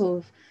lot of sort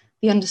of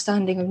the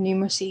understanding of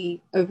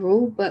numeracy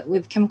overall, but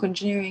with chemical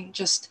engineering,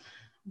 just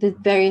the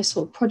various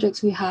sort of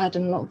projects we had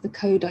and a lot of the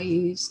code I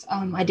used,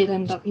 I did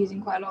end up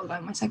using quite a lot of that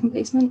in my second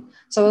placement.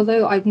 So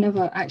although I've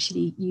never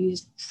actually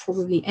used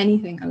probably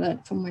anything I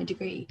learned from my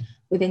degree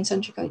within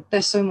Centrica,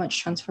 there's so much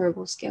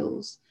transferable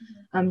skills.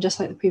 Just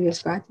like the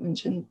previous grad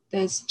mentioned,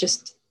 there's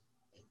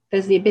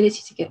the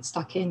ability to get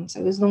stuck in.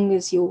 So as long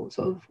as you're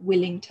sort of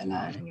willing to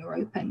learn and you're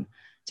open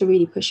to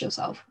really push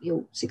yourself,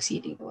 you'll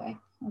succeed either way,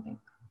 I think.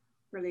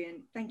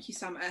 Brilliant. Thank you,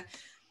 Summer.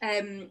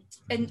 And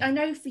I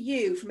know for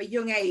you, from a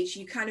young age,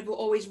 you kind of were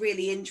always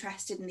really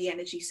interested in the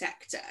energy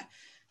sector.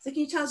 So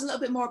can you tell us a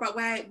little bit more about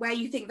where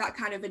you think that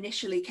kind of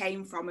initially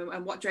came from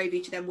and what drove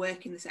you to then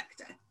work in the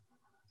sector?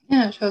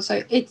 Yeah, sure.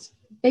 So it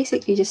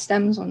basically just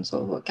stems on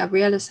sort of what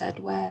Gabriella said,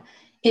 where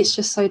it's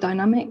just so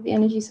dynamic, the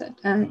energy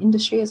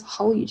industry as a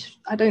whole.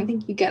 I don't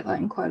think you get that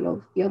in quite a lot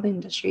of the other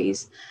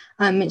industries.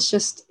 It's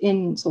just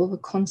in sort of a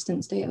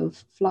constant state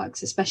of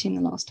flux, especially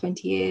in the last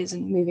 20 years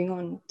and moving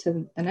on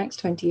to the next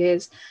 20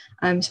 years,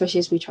 especially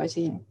as we try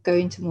to go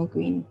into more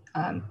green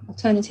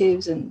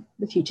alternatives and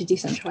the future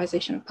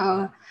decentralization of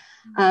power.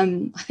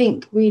 I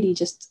think really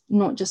just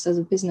not just as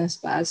a business,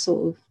 but as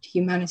sort of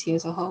humanity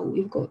as a whole,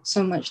 we've got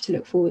so much to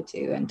look forward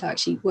to and to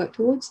actually work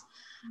towards.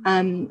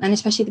 And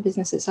especially the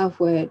business itself,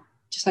 where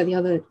just like the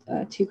other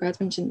two grads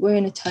mentioned, we're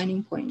in a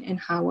turning point in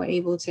how we're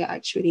able to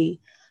actually,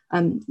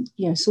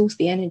 source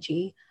the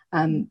energy,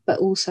 but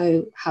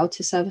also how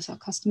to service our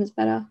customers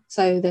better.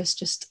 So there's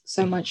just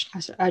so much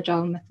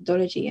agile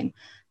methodology and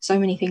so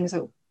many things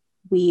that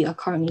we are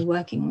currently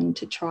working on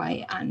to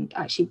try and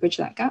actually bridge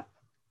that gap,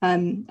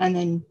 and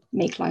then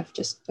make life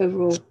just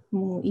overall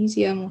more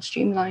easier, more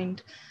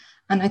streamlined.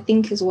 And I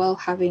think as well,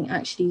 having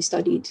actually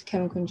studied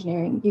chemical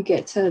engineering, you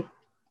get to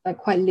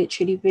quite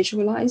literally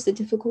visualize the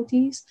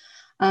difficulties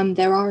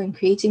there are in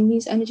creating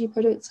these energy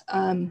products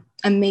and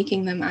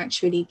making them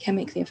actually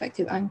chemically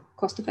effective and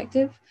cost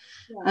effective.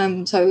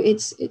 Yeah. So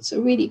it's a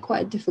really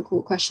quite a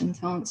difficult question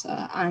to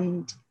answer,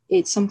 and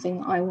it's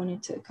something I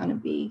wanted to kind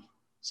of be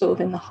sort of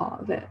in the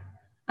heart of it.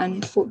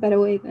 And what better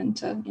way than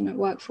to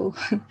work for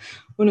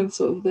one of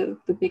sort of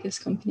the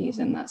biggest companies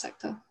in that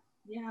sector.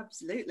 Yeah,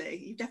 absolutely.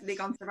 You've definitely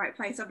gone to the right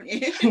place, haven't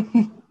you?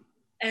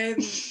 I'm going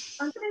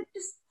to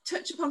just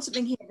touch upon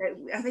something here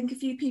that I think a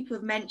few people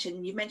have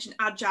mentioned. You've mentioned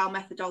agile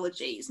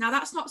methodologies. Now,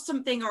 that's not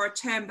something or a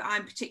term that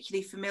I'm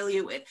particularly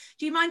familiar with.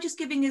 Do you mind just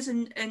giving us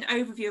an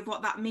overview of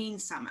what that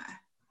means, Summer?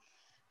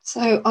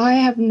 So I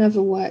have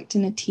never worked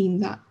in a team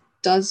that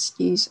does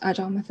use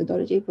agile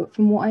methodology, but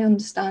from what I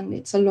understand,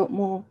 it's a lot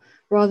more,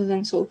 rather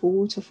than sort of a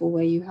waterfall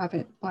where you have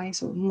it by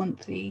sort of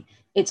monthly,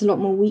 it's a lot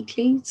more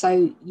weekly.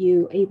 So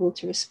you're able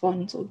to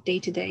respond sort of day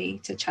to day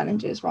to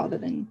challenges rather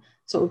than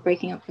sort of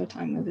breaking up your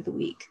time over the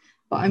week.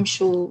 But I'm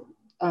sure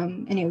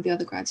any of the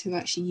other grads who've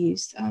actually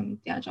used the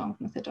agile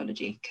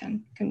methodology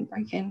can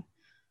break in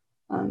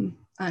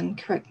and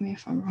correct me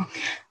if I'm wrong.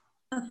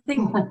 I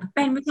think,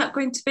 Ben, was that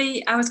going to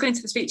be, I was going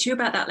to speak to you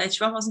about that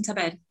later on, wasn't I,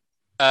 Ben?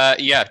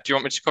 Yeah, do you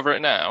want me to cover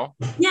it now?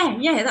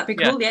 Yeah, that'd be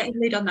cool. Yeah, it'd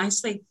lead on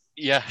nicely.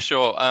 Yeah,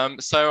 sure.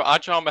 So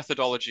agile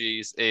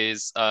methodologies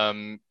is,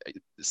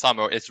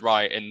 Samuel is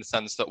right in the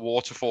sense that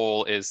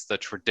waterfall is the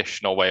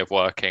traditional way of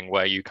working,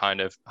 where you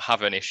kind of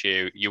have an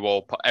issue, you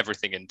all put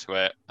everything into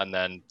it, and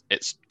then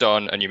it's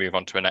done and you move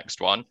on to a next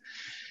one.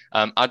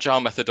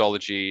 Agile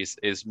methodologies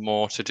is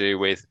more to do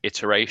with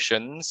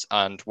iterations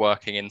and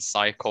working in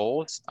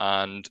cycles,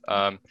 and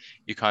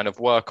you kind of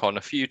work on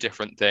a few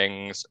different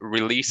things,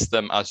 release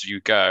them as you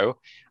go,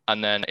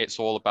 and then it's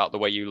all about the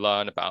way you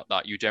learn about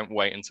that. You don't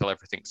wait until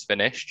everything's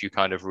finished. You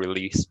kind of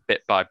release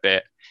bit by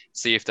bit,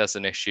 see if there's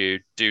an issue,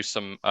 do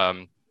some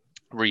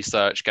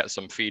research, get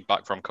some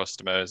feedback from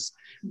customers,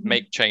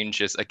 make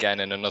changes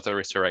again in another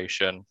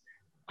iteration,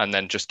 and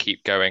then just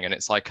keep going. And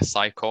it's like a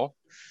cycle.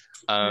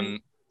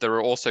 There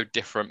are also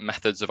different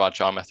methods of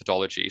agile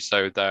methodology.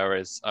 So there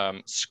is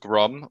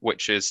Scrum,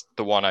 which is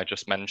the one I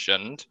just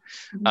mentioned.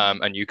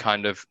 And you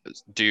kind of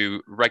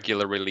do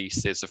regular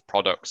releases of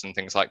products and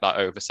things like that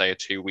over, say, a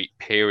 2-week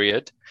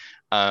period.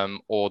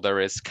 Or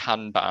there is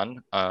Kanban,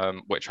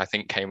 which I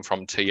think came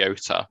from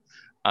Toyota.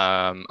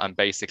 And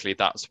basically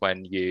that's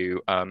when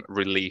you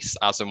release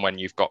as and when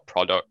you've got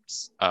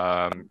products,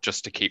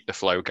 just to keep the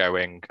flow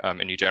going,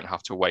 and you don't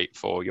have to wait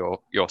for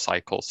your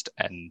cycles to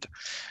end.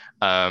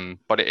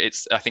 But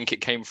I think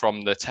it came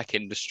from the tech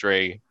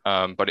industry,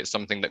 but it's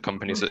something that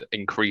companies are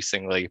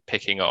increasingly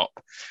picking up,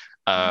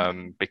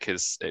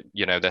 because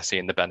they're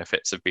seeing the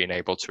benefits of being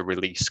able to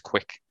release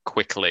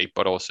quickly,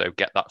 but also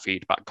get that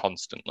feedback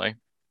constantly.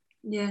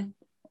 Yeah,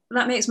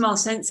 that makes more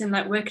sense than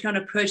like working on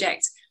a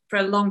project for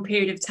a long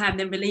period of time,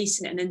 then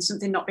releasing it and then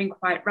something not being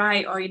quite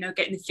right, or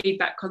getting the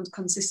feedback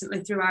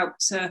consistently throughout.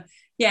 So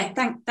yeah,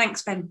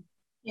 thanks Ben.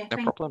 Yeah,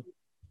 no problem.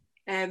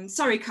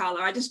 Sorry,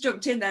 Carla, I just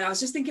jumped in there. I was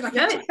just thinking like.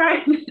 No, it's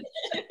fine.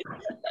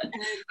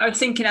 I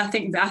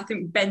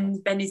think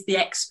Ben is the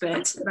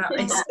expert about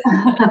this.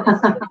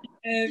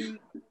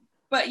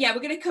 But yeah,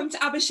 we're going to come to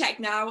Abhishek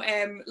now.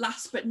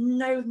 Last but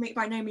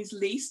by no means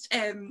least,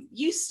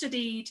 you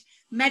studied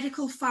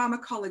medical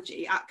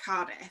pharmacology at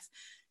Cardiff.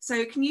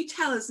 So can you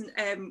tell us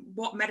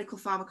what medical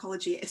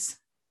pharmacology is?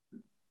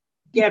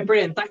 Yeah,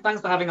 brilliant.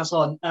 Thanks for having us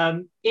on.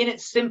 In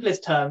its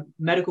simplest term,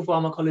 medical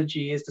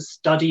pharmacology is the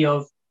study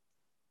of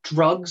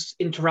drugs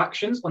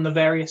interactions on the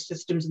various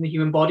systems in the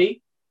human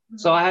body.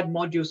 So I had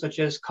modules such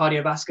as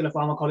cardiovascular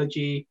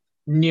pharmacology,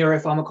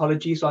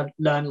 neuropharmacology. So I'd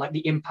learn like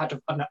the impact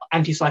of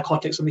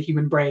antipsychotics on the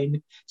human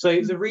brain. So it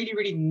was a really,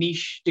 really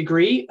niche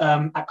degree.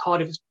 At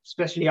Cardiff,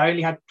 especially, I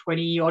only had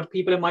 20 odd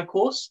people in my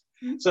course.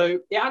 So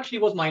it actually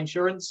was my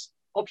insurance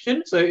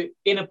option. So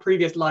in a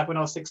previous life, when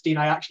I was 16,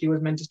 I actually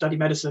was meant to study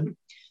medicine.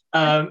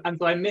 And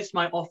so I missed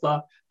my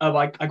offer.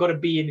 I got a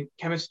B in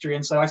chemistry.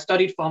 And so I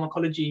studied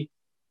pharmacology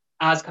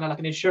as kind of like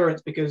an insurance,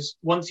 because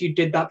once you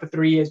did that for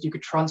 3 years, you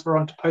could transfer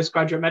on to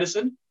postgraduate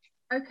medicine.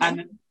 Okay.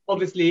 And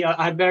obviously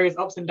I had various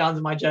ups and downs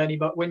in my journey,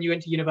 but when you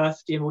went to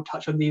university, and we'll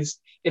touch on these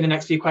in the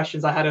next few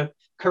questions, I had a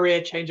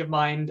career change of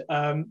mind,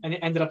 and it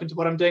ended up into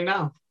what I'm doing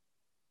now.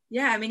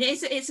 Yeah, I mean,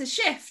 it's a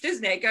shift,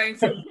 isn't it? Going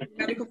from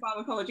medical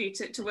pharmacology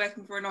to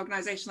working for an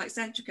organisation like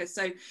Centrica.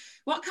 So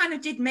what kind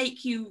of did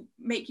make you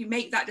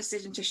make that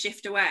decision to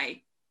shift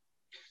away?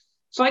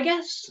 So I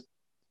guess,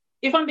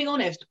 if I'm being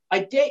honest,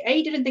 I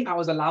didn't think I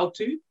was allowed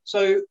to.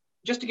 So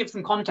just to give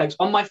some context,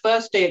 on my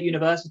first day at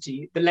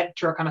university, the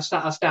lecturer kind of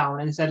sat us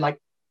down and said, like,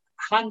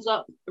 hands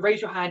up,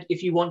 raise your hand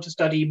if you want to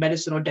study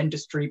medicine or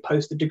dentistry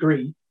post a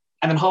degree.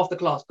 And then half the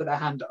class put their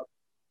hand up.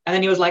 And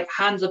then he was like,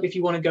 hands up if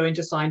you want to go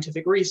into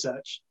scientific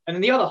research. And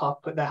then the other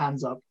half put their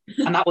hands up.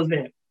 And that was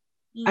it.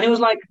 And it was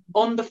like,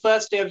 on the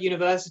first day of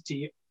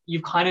university,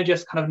 you've kind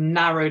of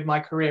narrowed my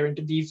career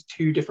into these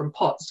two different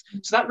pots.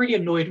 So that really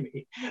annoyed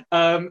me.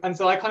 And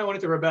so I kind of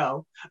wanted to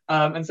rebel.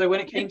 And so when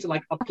it came to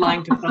like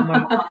applying to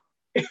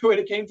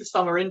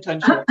summer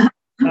internship,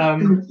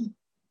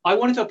 I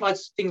wanted to apply to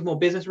things more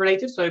business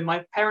related. So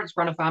my parents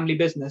run a family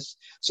business.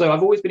 So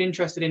I've always been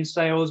interested in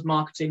sales,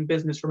 marketing,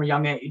 business from a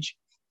young age.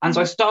 And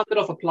so I started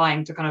off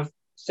applying to kind of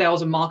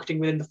sales and marketing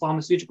within the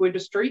pharmaceutical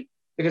industry,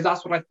 because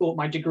that's what I thought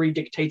my degree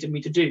dictated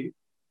me to do.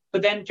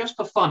 But then just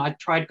for fun, I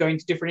tried going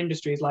to different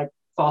industries like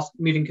fast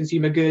moving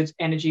consumer goods,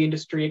 energy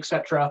industry,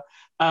 etc.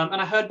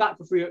 And I heard back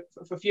for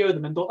a few of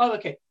them and thought, oh,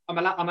 okay, I'm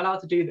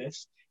allowed to do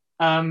this.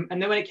 And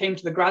then when it came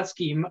to the grad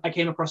scheme, I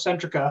came across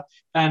Centrica.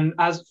 And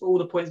as for all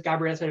the points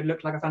Gabrielle said, it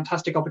looked like a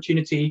fantastic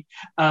opportunity.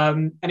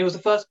 And it was the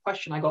first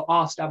question I got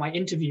asked at my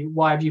interview: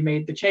 why have you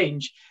made the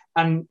change?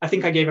 And I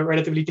think I gave a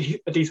relatively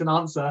decent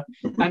answer,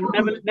 and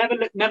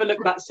never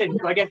looked back since.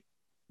 So I guess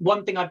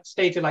one thing I'd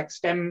say to like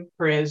STEM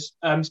careers,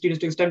 students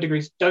doing STEM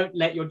degrees, don't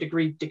let your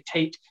degree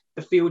dictate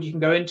the field you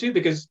can go into,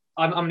 because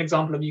I'm an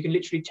example of, you can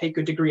literally take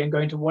your degree and go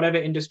into whatever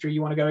industry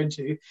you want to go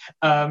into,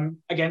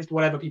 against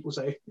whatever people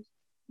say.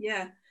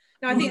 Yeah.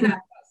 No, I think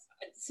that's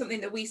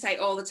something that we say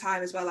all the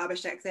time as well,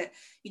 Abhishek, that,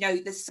 you know,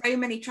 there's so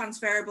many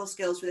transferable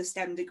skills with a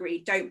STEM degree.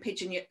 Don't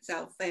pigeon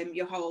yourself,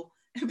 your hole.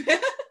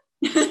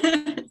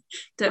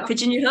 Don't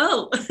pigeon your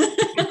hole.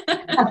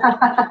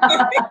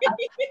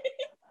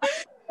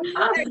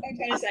 I'm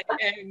trying to say,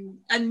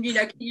 and you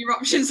know, keep your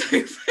options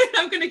open.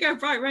 I'm going to go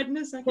bright red in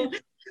a second.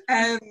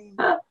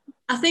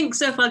 I think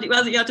so far,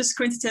 well, you're just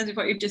coming to terms with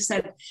what you've just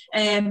said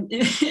in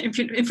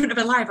front of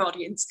a live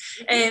audience.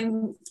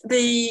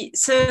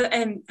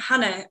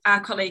 Hannah, our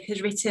colleague,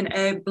 has written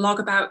a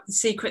blog about the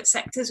secret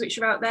sectors which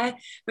are out there,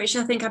 which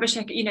I think,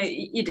 Abhishek, you know,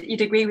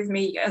 you'd agree with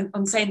me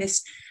on saying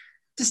this.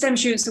 For STEM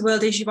students, the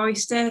world is your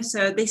oyster.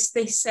 So this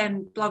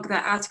blog,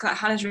 that article that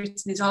Hannah's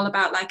written, is all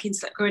about like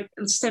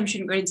STEM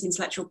student going into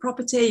intellectual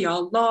property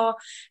or law,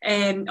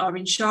 or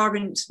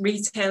insurance,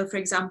 retail, for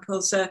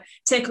example. So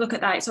take a look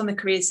at that. It's on the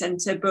Career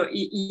Centre. But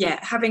yeah,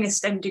 having a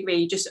STEM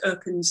degree just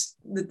opens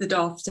the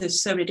door to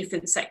so many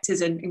different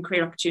sectors and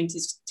career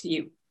opportunities to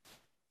you.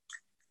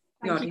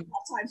 Thank you.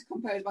 Time to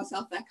compose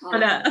myself there, Carla. I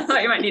know. I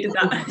thought you might need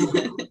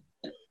that.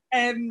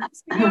 So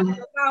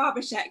now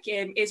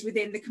Abhishek is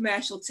within the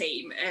commercial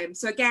team.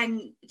 So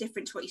again,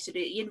 different to what you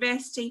studied at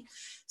university.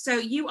 So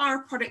you are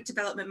a product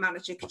development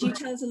manager. Could you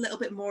tell us a little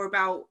bit more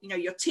about, you know,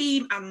 your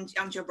team and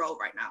your role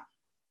right now?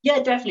 Yeah,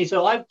 definitely.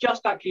 So I've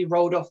just actually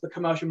rolled off the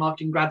commercial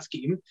marketing grad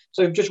scheme.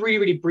 So just really,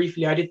 really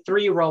briefly, I did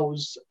 3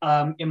 roles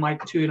in my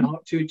 2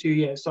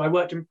 years. So I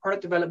worked in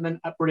product development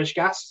at British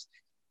Gas,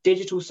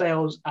 digital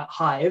sales at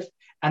Hive,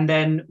 and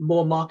then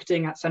more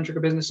marketing at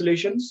Centrica Business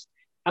Solutions.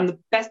 And the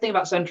best thing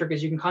about Centrica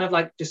is you can kind of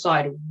like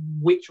decide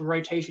which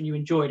rotation you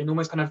enjoyed and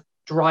almost kind of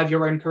drive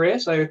your own career.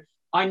 So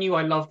I knew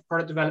I loved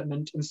product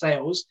development and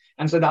sales.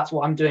 And so that's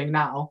what I'm doing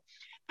now.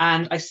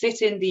 And I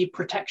sit in the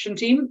protection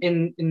team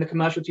in the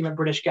commercial team at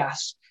British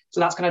Gas. So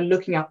that's kind of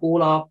looking at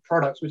all our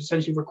products, which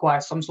essentially require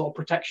some sort of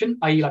protection,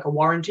 i.e. like a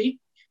warranty.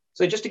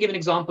 So just to give an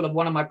example of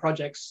one of my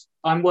projects,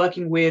 I'm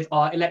working with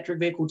our electric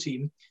vehicle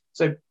team.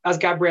 So as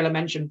Gabriella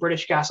mentioned,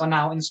 British Gas are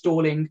now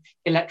installing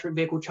electric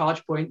vehicle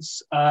charge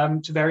points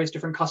to various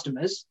different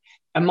customers.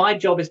 And my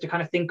job is to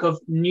kind of think of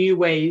new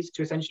ways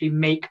to essentially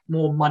make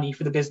more money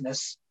for the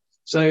business.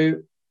 So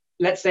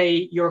let's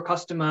say you're a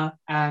customer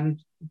and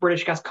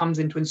British Gas comes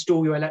in to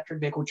install your electric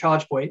vehicle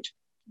charge point.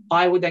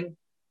 I would then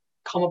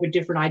come up with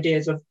different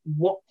ideas of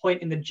what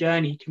point in the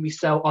journey can we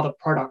sell other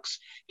products?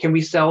 Can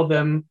we sell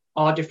them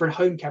our different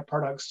home care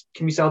products?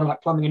 Can we sell them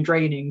like plumbing and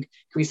draining? Can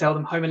we sell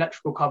them home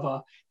electrical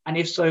cover? And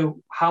if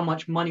so, how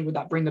much money would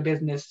that bring the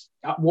business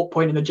at what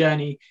point in the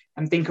journey?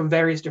 And think of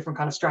various different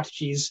kind of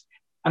strategies.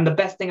 And the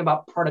best thing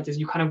about product is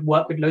you kind of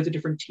work with loads of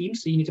different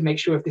teams. So you need to make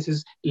sure if this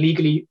is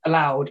legally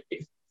allowed,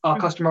 if our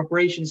customer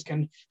operations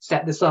can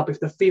set this up, if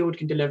the field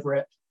can deliver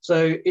it.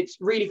 So it's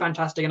really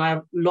fantastic. And I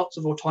have lots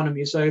of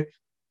autonomy. So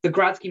the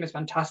grad scheme is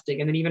fantastic.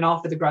 And then even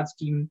after the grad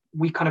scheme,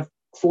 we kind of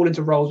fall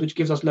into roles, which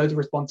gives us loads of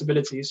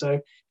responsibility.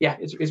 So yeah,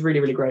 it's really,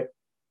 really great.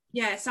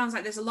 Yeah, it sounds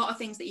like there's a lot of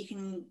things that you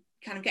can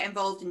kind of get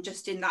involved in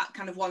just in that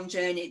kind of one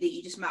journey that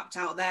you just mapped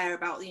out there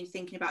about, you know,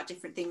 thinking about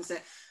different things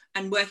that,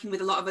 and working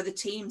with a lot of other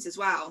teams as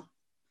well.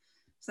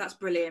 So that's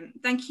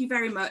brilliant. Thank you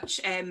very much.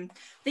 I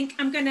think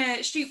I'm going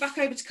to shoot back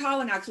over to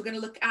Carla now because we're going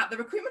to look at the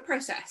recruitment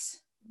process.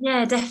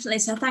 Yeah, definitely.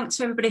 So thanks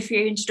to everybody for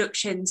your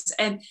introductions.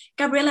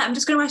 Gabriella, I'm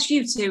just going to ask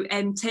you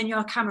to turn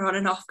your camera on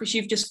and off because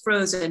you've just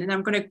frozen, and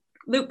I'm going to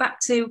loop back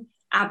to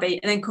Abby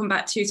and then come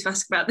back to you to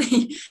ask about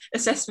the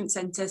assessment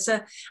centre. So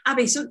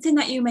Abby, something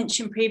that you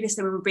mentioned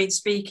previously when we've been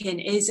speaking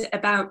is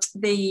about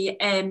the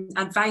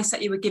advice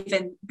that you were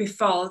given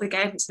before, the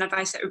guidance and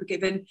advice that you were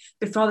given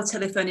before the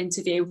telephone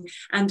interview,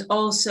 and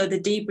also the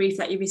debrief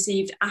that you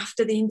received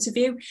after the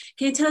interview.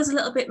 Can you tell us a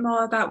little bit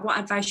more about what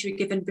advice you were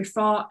given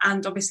before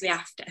and obviously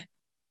after?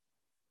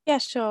 Yeah,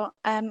 sure.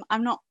 I'm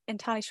not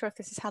entirely sure if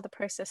this is how the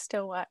process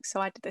still works. So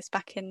I did this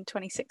back in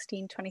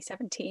 2016,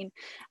 2017.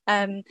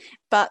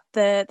 But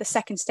the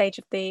second stage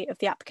of the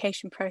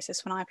application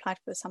process when I applied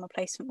for the summer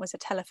placement was a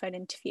telephone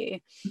interview.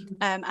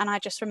 And I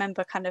just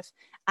remember kind of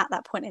at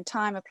that point in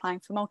time applying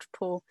for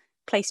multiple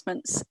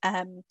placements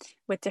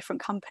with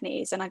different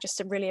companies, and I just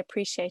really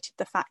appreciated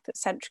the fact that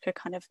Centrica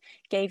kind of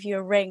gave you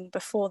a ring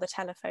before the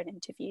telephone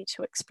interview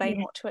to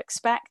explain what to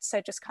expect.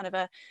 So just kind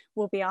of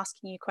we'll be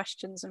asking you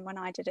questions, and when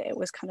I did it, it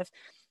was kind of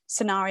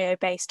scenario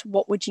based.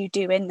 What would you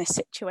do in this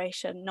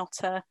situation? Not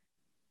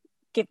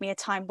give me a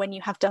time when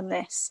you have done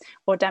this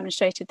or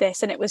demonstrated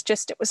this. And it was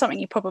something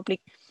you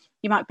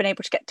might have been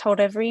able to get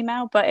told over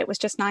email, but it was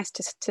just nice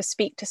to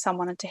speak to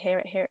someone and to hear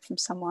it from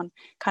someone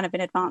kind of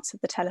in advance of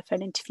the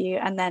telephone interview,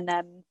 and then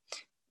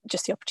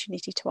just the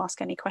opportunity to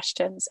ask any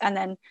questions. And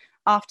then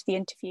after the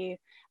interview,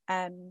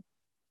 I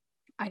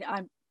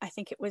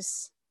think it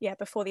was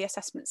before the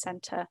assessment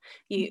centre,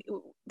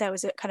 there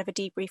was a kind of a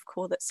debrief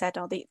call that said,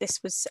 this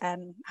was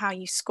how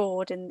you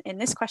scored in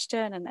this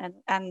question,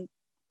 and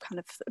kind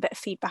of a bit of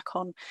feedback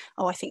on,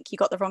 I think you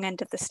got the wrong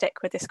end of the stick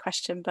with this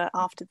question, but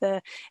after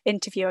the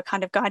interviewer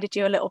kind of guided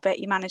you a little bit,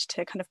 you managed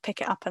to kind of pick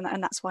it up,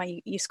 and that's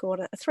why you scored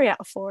a 3 out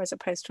of 4 as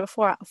opposed to a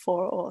 4 out of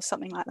 4 or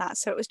something like that.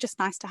 So it was just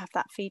nice to have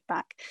that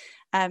feedback.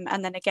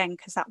 And then again,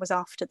 because that was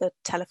after the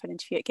telephone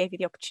interview, it gave you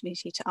the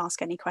opportunity to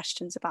ask any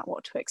questions about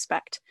what to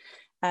expect,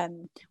 or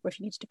if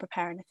you needed to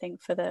prepare anything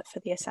for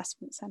the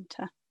assessment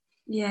centre.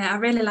 Yeah, I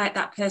really like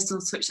that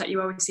personal touch that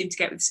you always seem to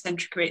get with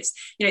Centrica.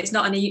 It's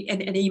not an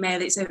email,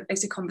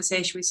 it's a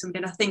conversation with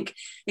somebody. And I think,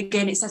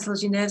 again, it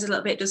settles your nerves a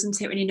little bit, doesn't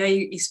it, when you know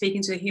you're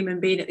speaking to a human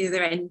being at the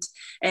other end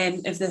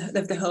of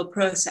the whole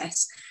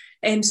process.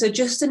 So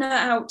just a note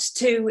out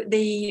to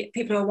the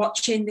people who are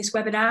watching this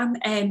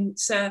webinar.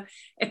 So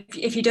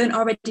if you don't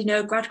already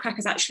know, GradCrack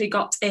has actually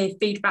got a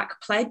feedback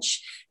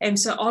pledge.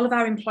 So all of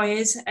our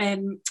employers,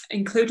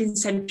 including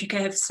Centrica,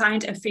 have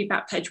signed a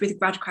feedback pledge with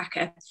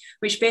GradCracker,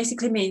 which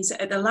basically means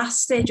that at the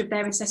last stage of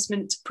their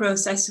assessment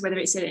process, whether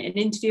it's an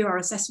interview or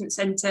assessment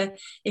centre,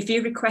 if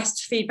you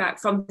request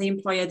feedback from the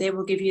employer, they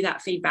will give you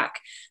that feedback.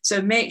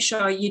 So make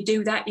sure you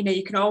do that.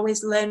 You can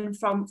always learn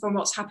from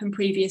what's happened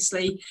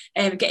previously.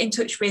 Get in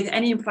touch with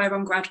any employer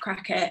on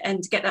GradCracker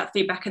and get that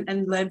feedback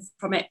and learn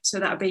from it.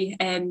 So that'll be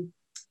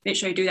make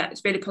sure you do that.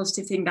 It's a really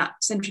positive thing that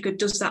Centrica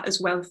does that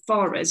as well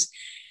for us.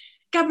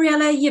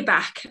 Gabriella, you're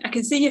back. I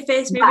can see your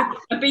face moving.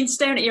 I've been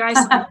staring at your eyes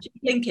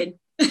blinking.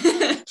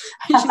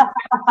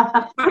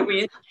 Quite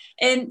weird.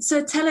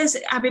 So tell us,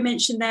 Abby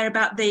mentioned there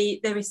about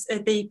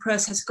the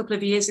process a couple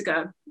of years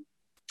ago.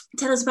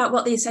 Tell us about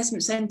what the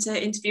assessment centre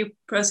interview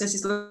process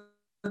is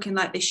looking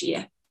like this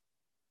year.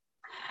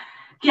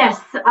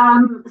 Yes,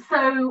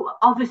 so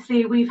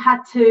obviously we've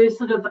had to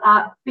sort of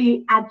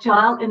be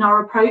agile in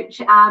our approach,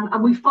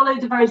 and we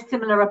followed a very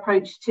similar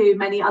approach to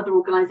many other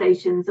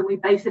organisations, and we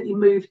basically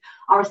moved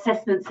our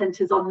assessment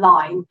centres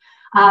online.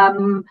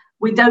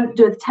 We don't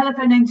do a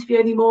telephone interview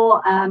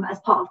anymore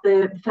as part of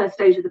the first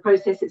stage of the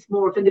process. It's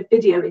more of a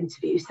video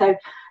interview. So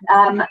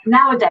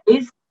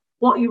nowadays,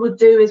 what you would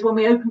do is when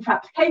we open for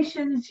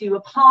applications, you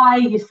apply,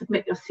 you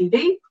submit your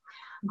CV.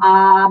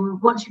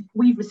 Once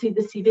we've received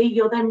the CV,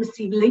 you'll then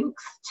receive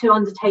links to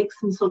undertake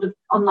some sort of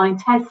online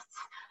tests,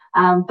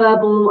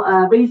 verbal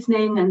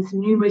reasoning and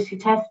some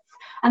numeracy tests,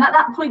 And at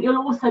that point, you'll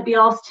also be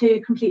asked to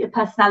complete a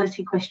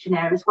personality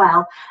questionnaire as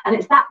well. And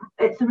it's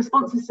the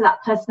responses to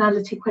that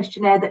personality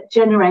questionnaire that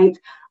generate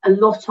a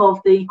lot of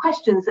the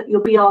questions that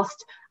you'll be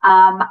asked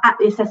at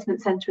the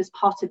assessment centre as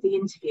part of the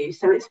interview.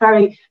 So it's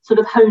very sort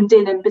of honed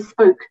in and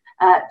bespoke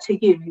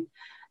to you.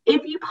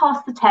 If you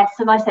pass the tests,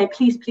 and I say,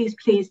 please, please,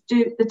 please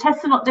do, the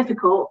tests are not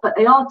difficult, but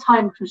they are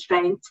time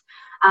constrained.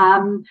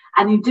 And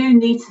you do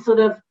need to sort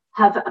of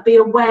be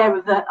aware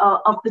of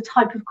the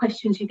type of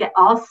questions you get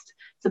asked.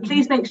 So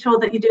please make sure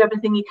that you do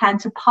everything you can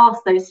to pass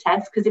those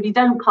tests, because if you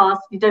don't pass,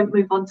 you don't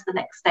move on to the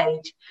next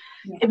stage.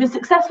 Yeah. If you're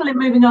successful in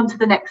moving on to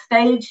the next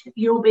stage,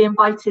 you'll be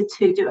invited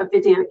to do a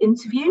video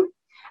interview.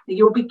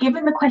 You'll be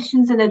given the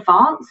questions in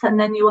advance, and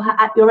then you'll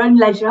at your own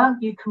leisure,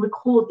 you can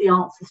record the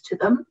answers to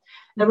them.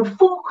 There are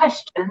 4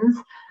 questions,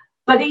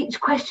 but each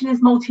question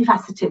is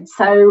multifaceted.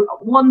 So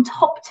one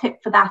top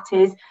tip for that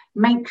is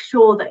make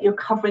sure that you're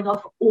covering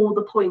off all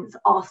the points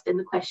asked in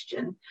the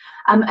question.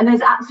 And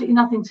there's absolutely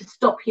nothing to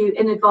stop you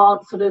in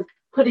advance sort of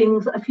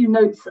putting a few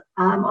notes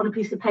on a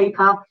piece of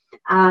paper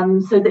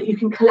so that you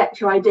can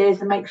collect your ideas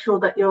and make sure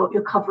that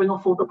you're covering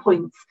off all the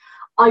points.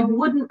 I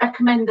wouldn't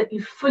recommend that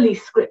you fully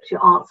script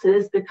your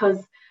answers, because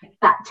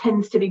that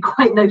tends to be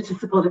quite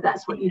noticeable if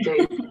that's what you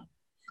do.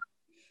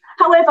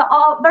 However,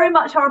 very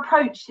much our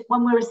approach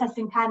when we're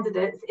assessing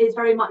candidates is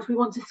very much we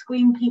want to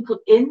screen people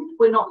in.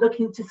 We're not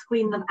looking to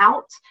screen them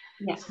out.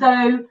 Yeah.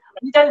 So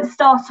we don't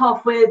start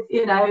off with,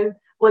 you know,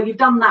 well, you've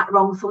done that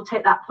wrong, so we'll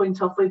take that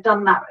point off. We've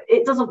done that.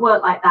 It doesn't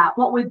work like that.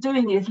 What we're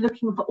doing is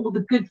looking for all the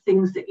good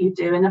things that you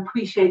do and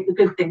appreciate the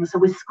good things. So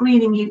we're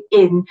screening you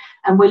in,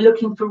 and we're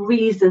looking for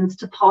reasons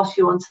to pass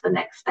you on to the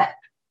next step.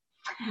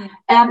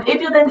 Yeah. If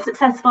you're then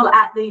successful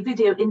at the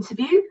video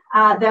interview,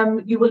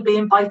 then you will be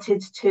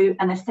invited to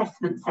an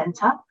assessment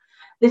centre.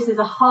 This is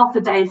a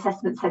half-a-day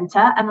assessment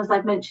centre, and as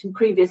I've mentioned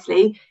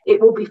previously, it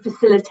will be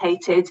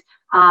facilitated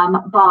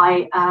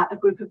by a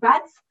group of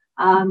grads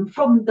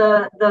from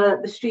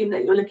the stream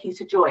that you're looking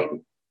to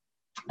join.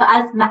 But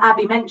as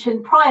Abby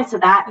mentioned, prior to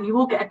that, you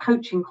will get a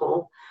coaching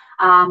call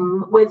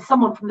with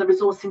someone from the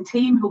resourcing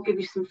team who'll give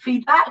you some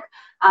feedback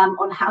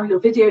on how your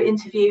video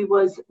interview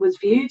was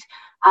viewed.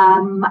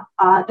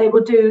 They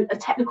will do a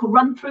technical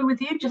run through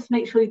with you, just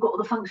make sure you've got all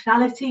the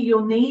functionality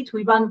you'll need.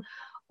 We run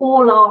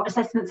all our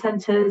assessment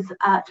centres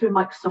through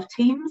Microsoft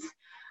Teams,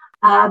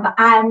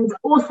 and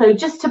also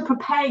just to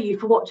prepare you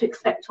for what to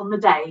expect on the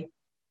day.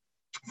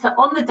 So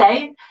on the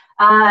day,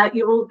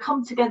 you will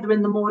come together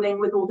in the morning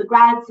with all the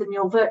grads, and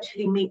you'll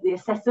virtually meet the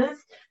assessors.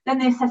 Then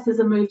the assessors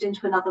are moved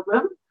into another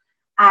room,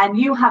 and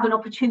you have an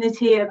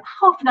opportunity of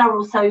half an hour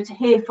or so to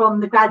hear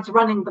from the grads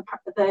running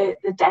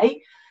the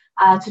day,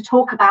 to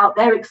talk about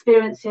their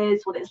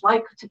experiences, what it's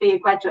like to be a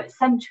graduate at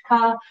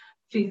Centrica,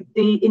 for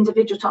the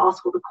individual to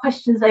ask all the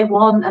questions they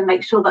want and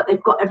make sure that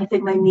they've got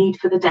everything they need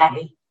for the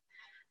day.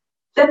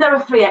 Then there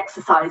are 3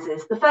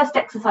 exercises. The first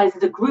exercise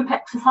is a group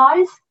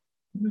exercise.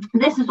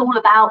 This is all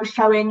about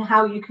showing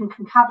how you can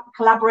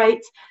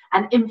collaborate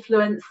and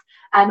influence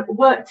and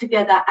work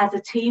together as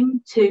a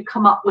team to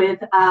come up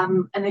with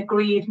an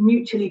agreed,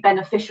 mutually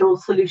beneficial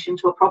solution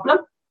to a problem.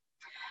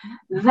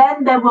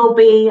 Then there will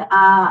be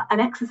an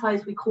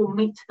exercise we call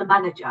Meet the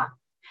Manager.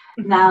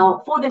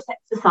 Now, for this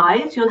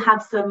exercise, you'll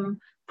have some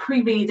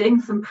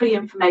pre-reading, some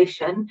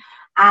pre-information,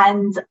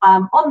 and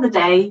on the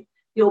day,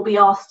 you'll be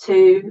asked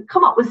to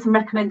come up with some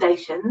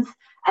recommendations,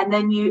 and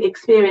then you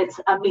experience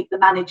Meet the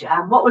Manager.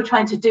 And what we're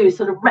trying to do is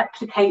sort of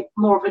replicate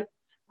more of a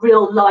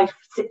real life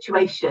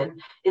situation,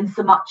 in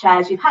so much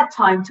as you've had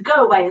time to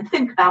go away and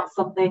think about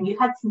something, you've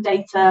had some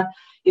data,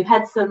 you've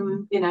had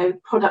some, you know,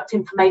 product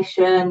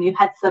information, you've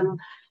had some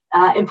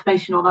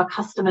information on our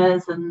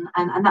customers and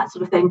that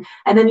sort of thing.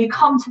 And then you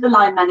come to the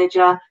line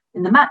manager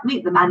in the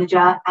Meet the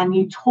Manager, and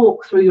you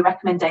talk through your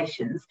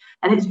recommendations.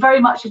 And it's very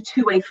much a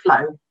two-way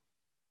flow.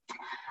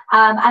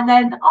 And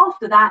then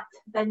after that,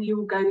 then you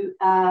will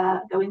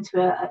go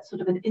into a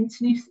sort of an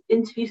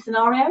interview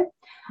scenario.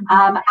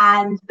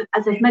 And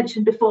as I've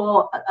mentioned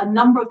before, a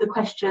number of the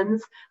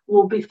questions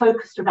will be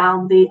focused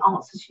around the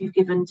answers you've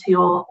given to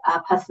your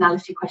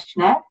personality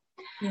questionnaire.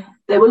 Yeah.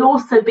 There will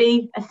also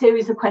be a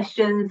series of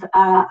questions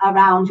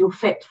around your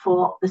fit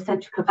for the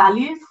Centrica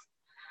values.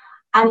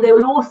 And there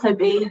will also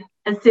be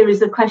a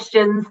series of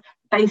questions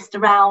based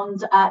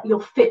around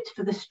your fit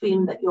for the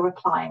stream that you're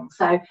applying.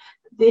 So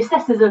the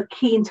assessors are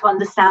keen to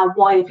understand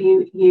why have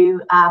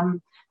you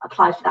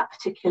applied for that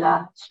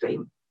particular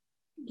stream.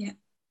 Yeah.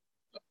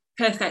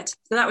 Perfect.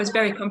 So that was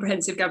very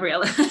comprehensive,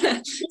 Gabriella.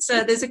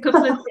 So there's a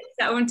couple of things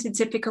that I wanted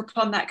to pick up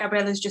on that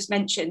Gabriella's just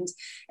mentioned.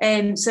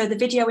 So the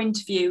video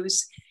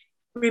interviews,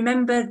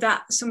 remember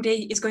that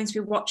somebody is going to be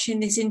watching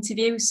this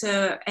interview.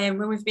 So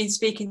when we've been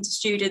speaking to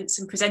students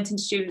and presenting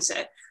to students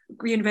at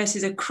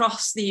universities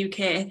across the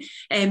UK,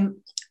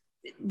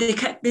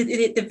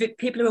 the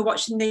people who are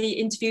watching the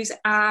interviews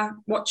are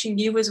watching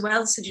you as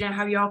well. So do you know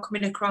how you're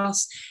coming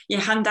across, your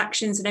hand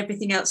actions and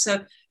everything else.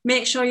 So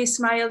make sure you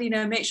smile, you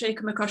know, make sure you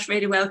come across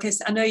really well,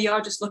 because I know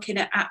you're just looking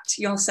at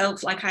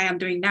yourself like I am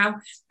doing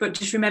now, but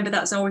just remember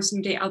that's always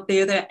somebody at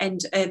the other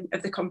end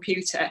of the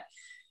computer.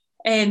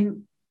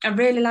 I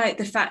really like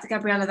the fact,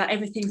 Gabriella, that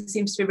everything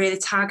seems to be really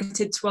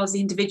targeted towards the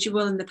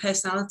individual and the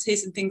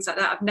personalities and things like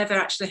that. I've never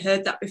actually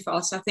heard that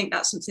before. So I think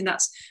that's something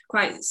that's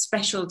quite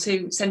special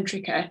to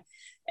Centrica.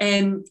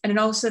 And then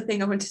also the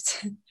thing I wanted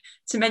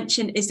to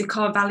mention is the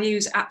core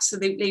values.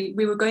 Absolutely.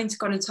 We were going to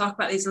go on and talk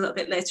about these a little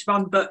bit later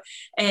on, but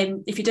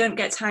if you don't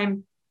get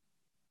time,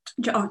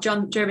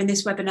 John, during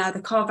this webinar,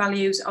 the core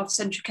values of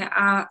Centrica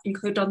are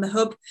included on the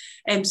hub.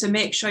 So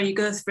make sure you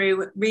go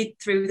through, read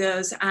through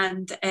those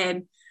and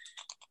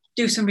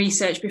do some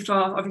research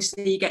before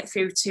obviously you get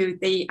through to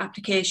the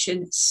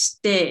application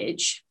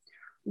stage.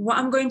 What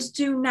I'm going to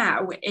do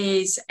now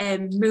is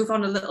move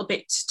on a little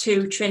bit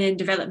to training and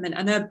development.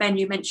 I know, Ben,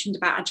 you mentioned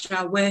about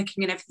agile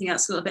working and everything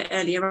else a little bit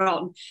earlier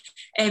on.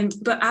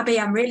 But Abby,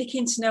 I'm really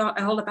keen to know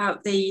all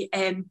about the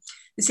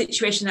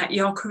situation that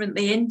you're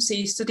currently in. So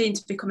you're studying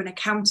to become an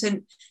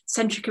accountant.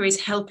 Centrica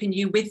is helping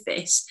you with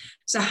this.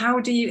 So how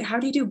do you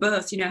do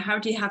both? You know, how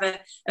do you have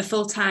a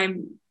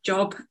full-time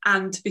job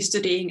and be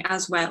studying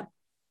as well?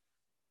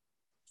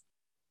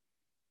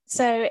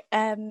 So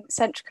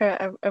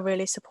Centrica are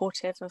really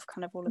supportive of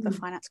kind of all of the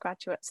finance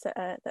graduates that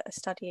are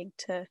studying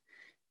to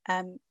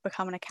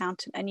become an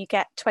accountant, and you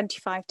get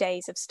 25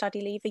 days of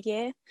study leave a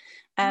year.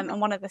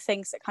 And one of the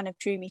things that kind of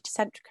drew me to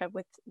Centrica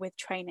with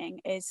training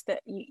is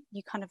that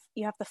you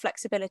have the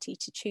flexibility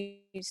to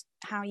choose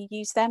how you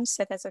use them.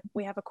 So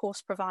we have a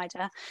course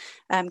provider,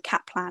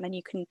 Kaplan, and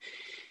you can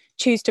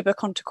choose to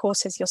book onto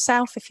courses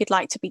yourself. If you'd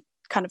like to be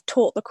kind of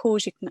taught the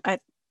course, you can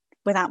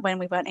when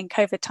we weren't in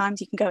COVID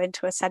times, you can go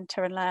into a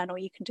centre and learn, or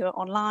you can do it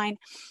online,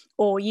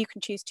 or you can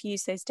choose to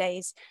use those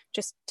days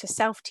just to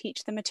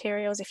self-teach the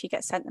materials if you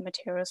get sent the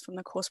materials from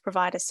the course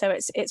provider. So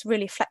it's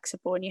really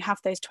flexible, and you have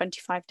those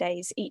 25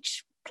 days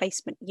each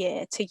placement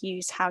year to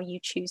use how you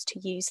choose to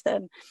use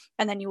them.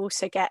 And then you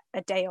also get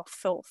a day off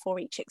for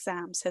each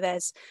exam. So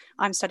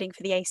I'm studying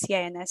for the ACA,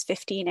 and there's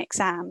 15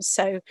 exams.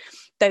 So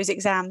those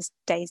exams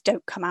days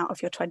don't come out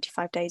of your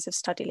 25 days of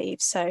study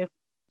leave. So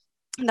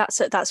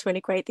that's really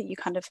great that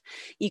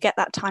you get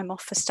that time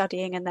off for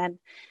studying, and then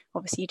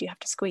obviously you do have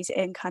to squeeze it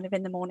in kind of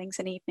in the mornings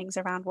and evenings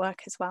around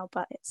work as well,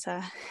 but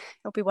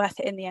it'll be worth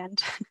it in the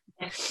end.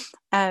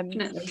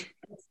 Definitely.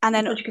 And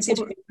then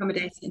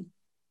accommodating.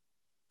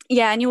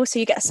 Yeah, and you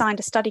get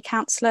assigned a study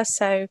counsellor,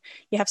 so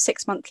you have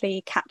 6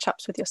 monthly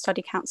catch-ups with your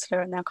study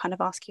counsellor, and they'll kind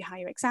of ask you how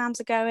your exams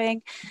are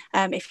going,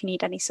 if you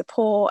need any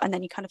support, and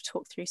then you kind of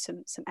talk through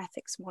some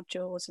ethics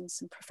modules and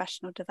some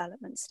professional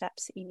development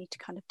steps that you need to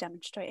kind of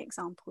demonstrate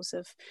examples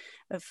of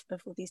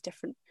all these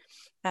different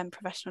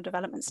professional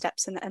development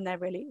steps, and they're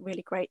really,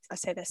 really great. I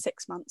say they're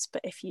 6 months,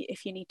 but if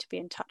you need to be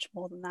in touch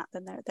more than that,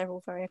 then they're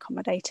all very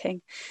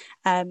accommodating.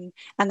 And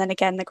then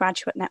again, the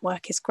graduate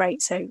network is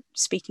great, so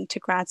speaking to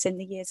grads in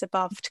the years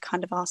above to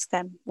kind of ask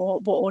them,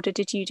 what order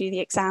did you do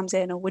the exams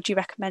in, or would you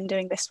recommend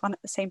doing this one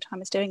at the same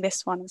time as doing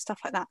this one, and stuff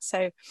like that.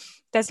 So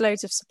there's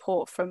loads of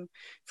support from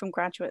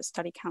graduate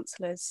study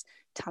counsellors,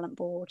 talent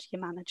board,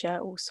 your manager,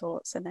 all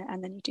sorts, and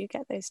then you do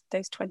get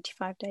those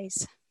 25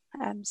 days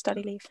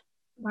study leave.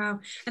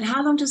 Wow. And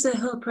how long does the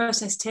whole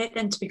process take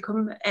then to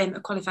become a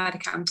qualified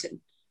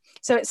accountant?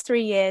 So it's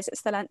 3 years.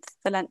 It's the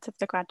length of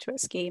the graduate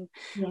scheme.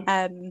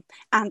 Yeah.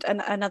 And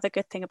another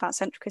good thing about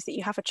Centrica is that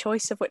you have a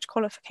choice of which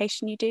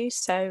qualification you do.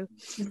 So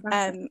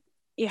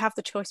you have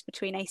the choice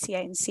between ACA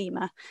and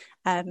CIMA,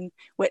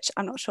 which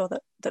I'm not sure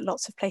that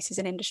lots of places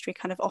in industry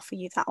kind of offer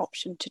you that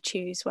option to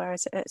choose,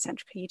 whereas at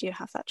Centrica you do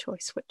have that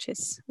choice, which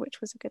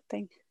was a good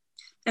thing.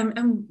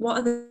 And what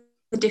are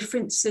the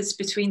differences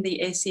between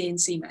the ACA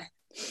and CIMA?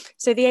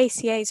 So the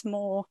ACA is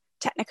more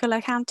technical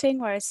accounting,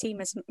 whereas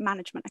CIMA is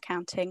management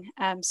accounting.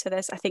 So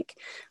I think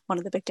one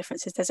of the big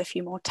differences, there's a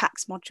few more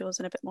tax modules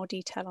and a bit more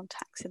detail on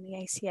tax in the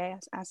ACA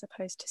as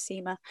opposed to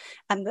CIMA,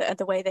 and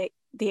the way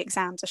the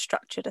exams are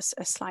structured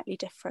are slightly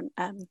different.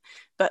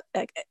 But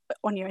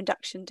on your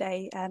induction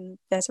day,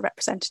 there's a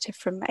representative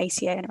from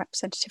ACA and a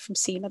representative from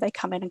CIMA. They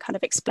come in and kind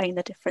of explain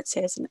the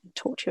differences and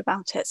talk to you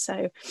about it.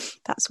 So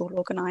that's all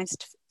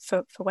organised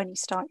for when you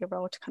start your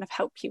role to kind of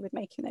help you with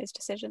making those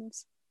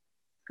decisions.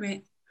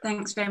 Great.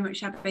 Thanks very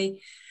much,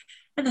 Abby.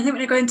 And I think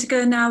we're going to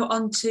go now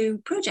on to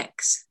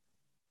projects.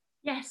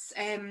 Yes,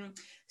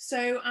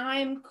 so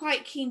I'm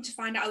quite keen to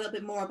find out a little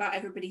bit more about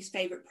everybody's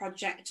favourite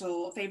project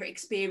or favourite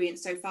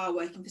experience so far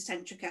working for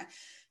Centrica.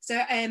 So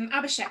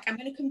Abhishek, I'm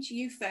going to come to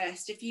you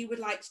first. If you would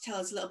like to tell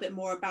us a little bit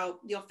more about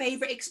your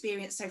favourite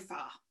experience so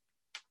far.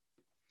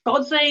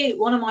 I'd say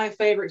one of my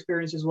favourite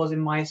experiences was in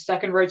my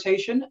second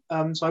rotation.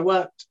 So I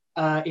worked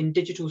in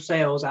digital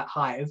sales at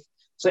Hive.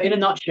 So in a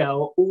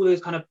nutshell, all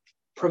those kind of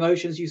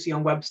promotions you see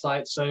on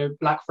websites, so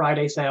Black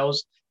Friday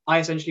sales, I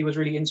essentially was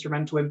really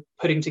instrumental in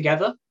putting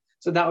together.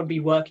 So that would be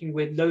working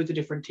with loads of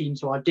different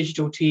teams. So our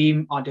digital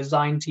team, our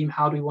design team,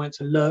 how do we want it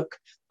to look?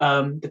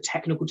 The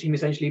technical team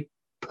essentially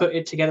put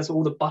it together, so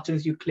all the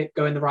buttons you click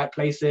go in the right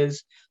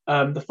places.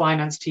 The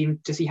finance team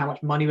to see how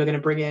much money we're going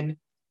to bring in.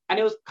 And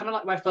it was kind of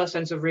like my first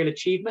sense of real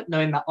achievement,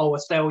 knowing that, a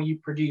sale you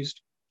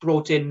produced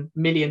brought in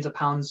millions of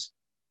pounds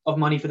of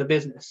money for the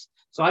business.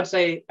 So I'd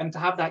say, and to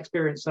have that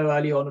experience so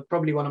early on was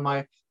probably one of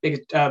my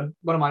biggest,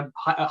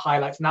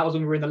 highlights. And that was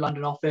when we were in the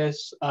London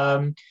office,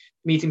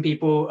 meeting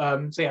people.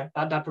 So yeah,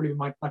 that probably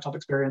was my top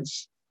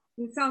experience.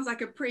 It sounds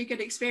like a pretty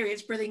good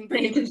experience bringing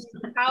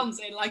pounds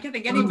in. Like, I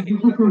think anybody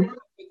would do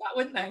that,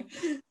 wouldn't they?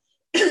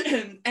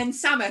 And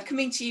Sama,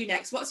 coming to you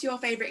next, what's your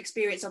favourite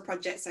experience or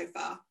project so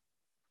far?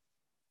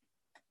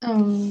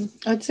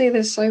 I'd say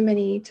there's so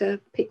many to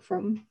pick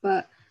from,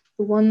 but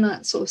the one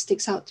that sort of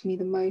sticks out to me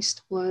the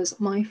most was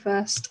my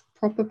first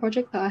proper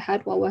project that I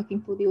had while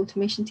working for the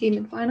automation team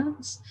in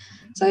finance.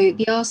 So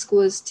the ask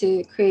was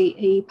to create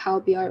a Power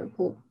BI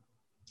report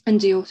and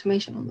do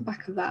automation on the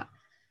back of that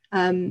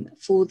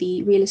for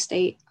the real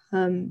estate,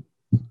 and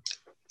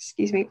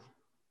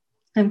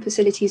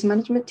facilities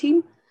management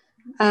team.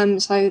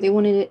 So they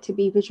wanted it to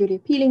be visually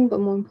appealing, but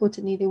more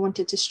importantly, they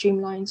wanted to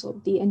streamline sort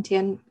of the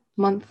end-to-end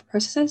month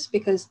processes,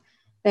 because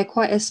they're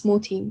quite a small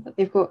team, but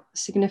they've got a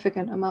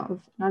significant amount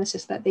of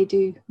analysis that they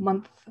do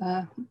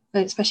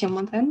especially on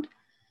month end.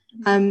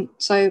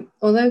 So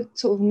although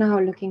sort of now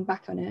looking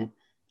back on it,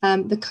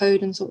 the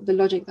code and sort of the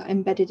logic that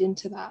embedded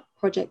into that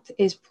project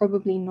is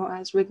probably not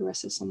as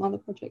rigorous as some other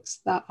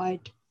projects that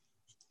I'd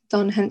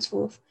done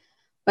henceforth,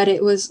 but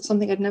it was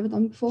something I'd never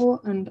done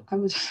before, and I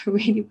was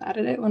really bad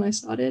at it when I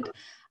started.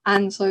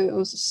 And so I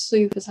was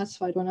super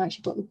satisfied when I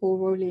actually got the ball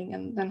rolling,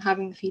 and then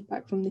having the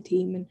feedback from the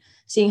team and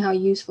seeing how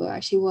useful it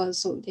actually was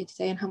sort of day to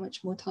day, and how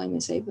much more time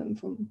it saved them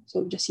from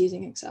sort of just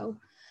using Excel.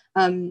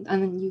 And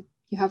then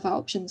you have that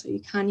option, so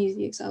you can use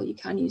the Excel, you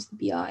can use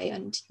the BI,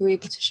 and you're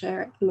able to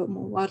share it a lot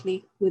more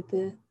widely with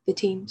the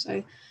team.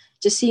 So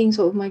just seeing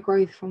sort of my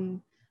growth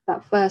from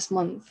that first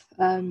month,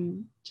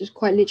 just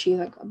quite literally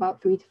like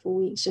about 3 to 4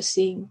 weeks, just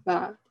seeing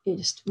that, it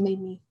just made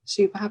me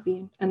super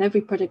happy. And every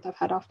project I've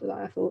had after that,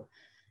 I thought,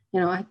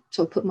 I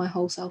sort of put my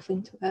whole self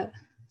into it.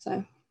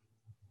 So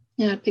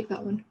yeah, I'd pick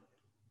that one.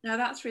 No,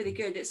 that's really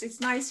good. It's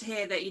nice to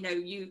hear that,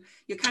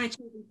 you're kind of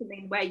choosing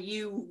something where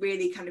you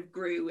really kind of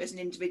grew as an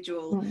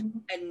individual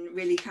and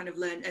really kind of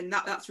learned, and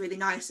that's really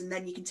nice. And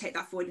then you can take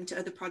that forward into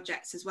other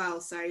projects as well.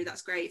 So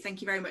that's great.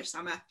 Thank you very much,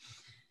 Sama.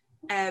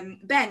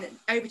 Ben,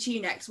 over to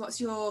you next. What's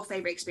your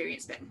favourite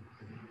experience been?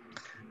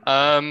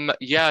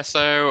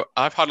 So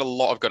I've had a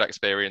lot of good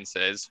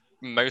experiences,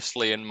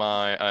 mostly in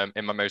my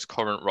most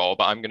current role,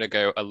 but I'm going to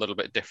go a little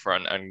bit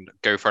different and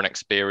go for an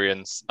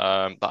experience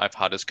that I've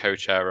had as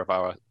co-chair of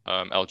our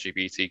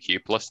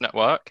LGBTQ plus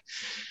network.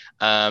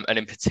 And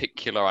in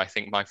particular, I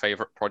think my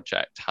favorite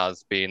project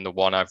has been the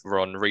one I've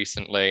run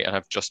recently and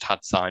have just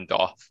had signed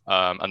off.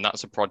 And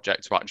that's a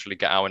project to actually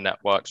get our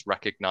networks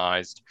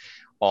recognized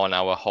on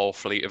our whole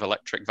fleet of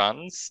electric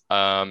vans.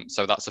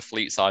 So that's a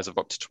fleet size of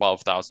up to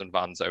 12,000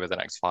 vans over the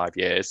next 5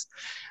 years.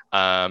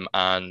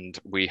 And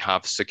we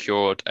have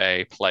secured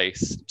a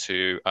place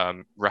to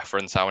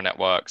reference our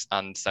networks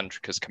and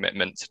Centrica's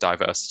commitment to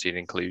diversity and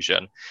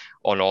inclusion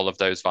on all of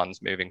those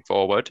vans moving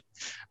forward.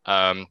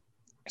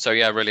 So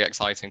yeah, really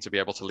exciting to be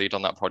able to lead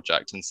on that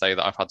project and say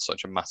that I've had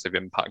such a massive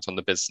impact on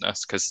the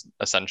business, because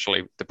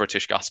essentially the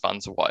British Gas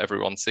vans are what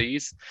everyone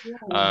sees.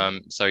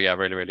 So yeah,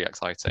 really, really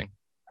exciting.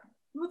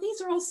 Well,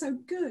 these are all so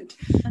good.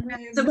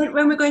 So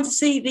when we're going to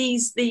see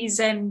these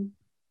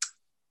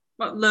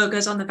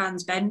logos on the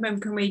vans, Ben, when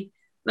can we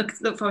look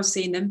forward to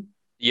seeing them?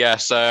 Yeah,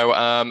 so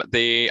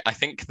I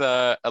think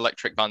the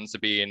electric vans are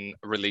being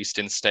released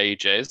in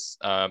stages,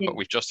 but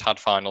we've just had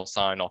final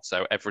sign off.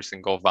 So every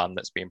single van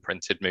that's being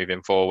printed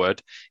moving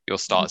forward, you'll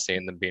start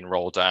seeing them being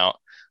rolled out.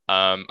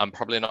 I'm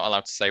probably not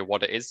allowed to say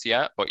what it is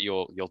yet, but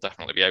you'll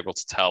definitely be able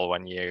to tell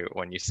when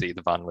you see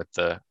the van with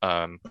the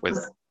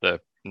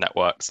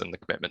networks and the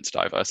commitment to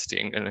diversity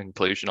and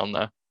inclusion on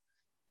there.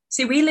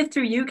 See, we lived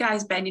through you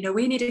guys, Ben.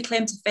 We need a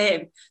claim to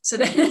fame. So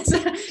now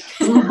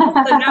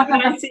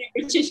when I see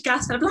British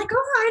Gas, I'm like,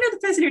 oh, I know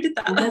the person who did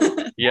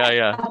that.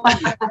 Yeah.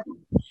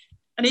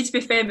 I need to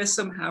be famous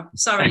somehow.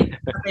 Sorry,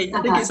 Abby,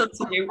 I think it's up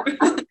to you.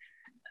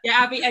 Yeah,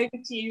 Abby, over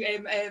to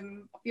you.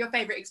 Your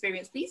favourite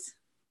experience, please.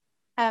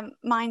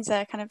 Mine's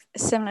kind of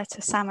similar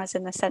to Sama's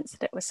in the sense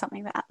that it was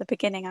something that at the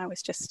beginning I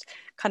was just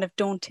kind of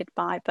daunted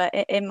by, but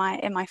in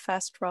my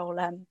first role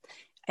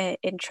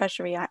in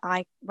Treasury,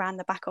 I ran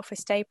the back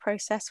office day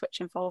process,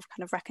 which involved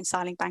kind of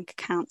reconciling bank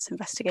accounts,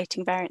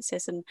 investigating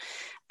variances,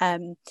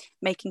 and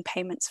making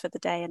payments for the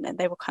day. And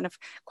they were kind of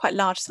quite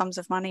large sums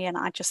of money. And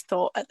I just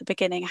thought at the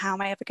beginning, how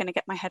am I ever going to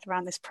get my head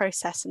around this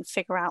process and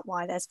figure out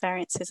why there's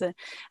variances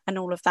and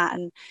all of that?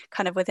 And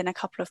kind of within a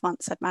couple of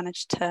months, I'd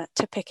managed to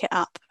pick it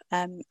up.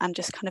 And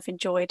just kind of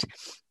enjoyed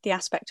the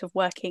aspect of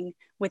working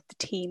with the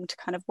team to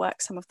kind of work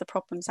some of the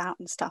problems out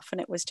and stuff. And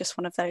it was just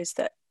one of those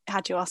that,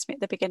 had you asked me at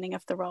the beginning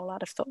of the role,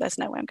 I'd have thought there's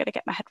no way I'm going to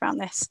get my head around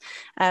this.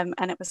 And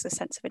it was a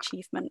sense of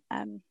achievement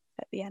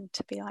at the end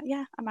to be like,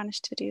 yeah, I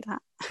managed to do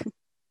that.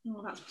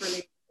 Oh, that's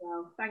brilliant.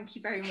 Well, thank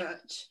you very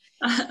much.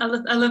 I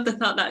love the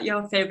thought that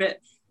your favourite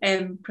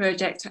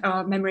project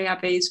or memory,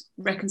 Abby, is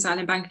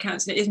reconciling bank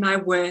accounts, and it is my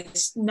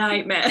worst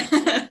nightmare.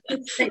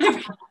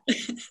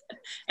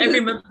 Every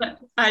month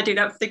I do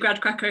that for the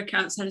Grad Cracker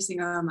accounts, I just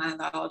think, oh my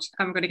lord,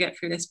 I'm going to get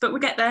through this, but we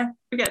get there.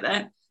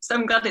 So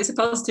I'm glad it's a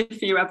positive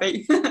for you,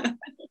 Abby.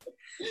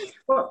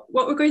 What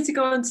we're going to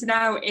go on to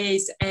now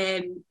is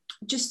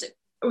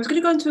I was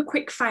going to go into a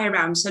quick fire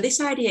round. So this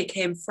idea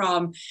came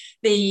from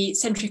the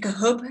Centrica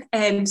Hub.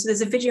 So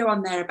there's a video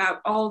on there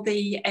about all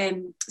the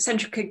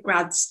Centrica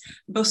grads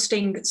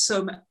busting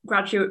some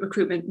graduate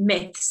recruitment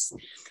myths.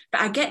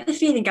 But I get the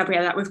feeling,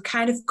 Gabriella, that we've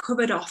kind of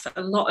covered off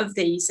a lot of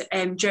these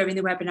during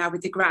the webinar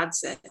with the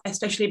grads,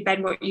 especially,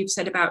 Ben, what you've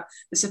said about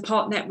the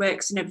support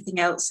networks and everything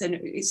else. And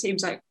it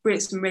seems like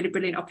some really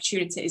brilliant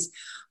opportunities.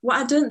 What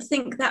I don't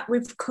think that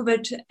we've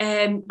covered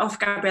off,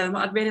 Gabriella, and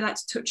what I'd really like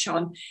to touch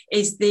on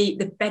is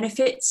the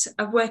benefits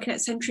of working at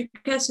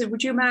Centrica. So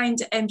would you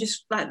mind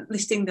just like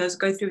listing those,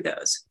 go through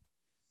those?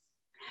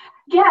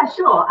 Yeah,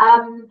 sure.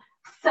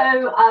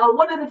 So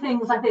one of the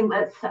things I think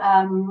that's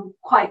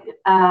quite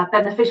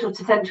beneficial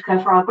to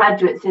Centrica for our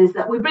graduates is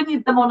that we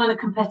bring them on a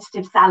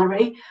competitive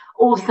salary,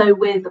 also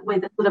with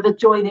sort of a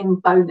joining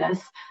bonus,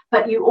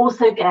 but you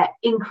also get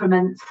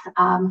increments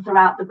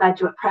throughout the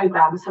graduate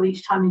programme. So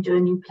each time you do a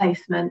new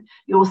placement,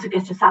 you also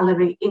get a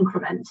salary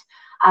increment.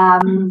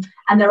 And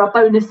there are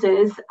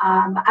bonuses,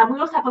 and we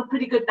also have a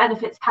pretty good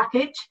benefits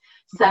package.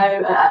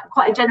 So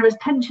quite a generous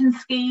pension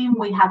scheme.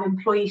 We have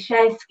employee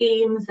share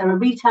schemes. There are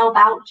retail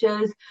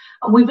vouchers,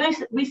 and we've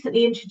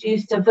recently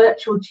introduced a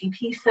virtual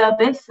GP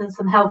service and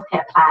some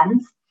healthcare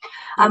plans.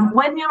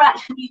 When you're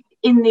actually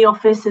in the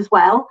office as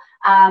well,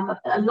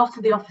 a lot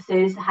of the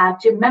offices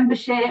have gym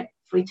membership,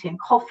 free tea and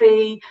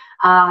coffee,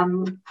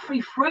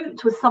 free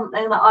fruit was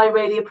something that I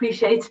really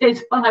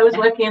appreciated when I was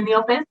working in the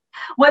office.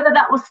 Whether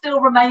that will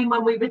still remain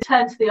when we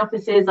return to the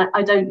offices,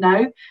 I don't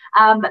know.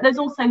 But there's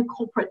also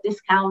corporate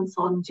discounts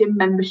on gym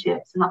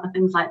memberships and other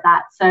things like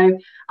that. So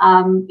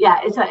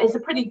yeah, it's a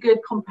pretty good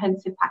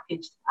comprehensive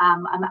package,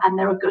 and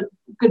there are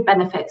good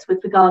benefits with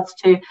regards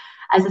to,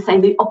 as I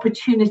say, the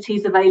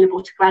opportunities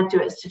available to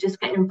graduates to just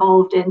get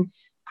involved in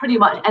pretty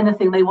much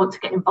anything they want to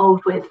get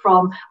involved with.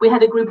 We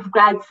had a group of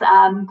grads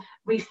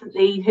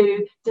recently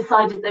who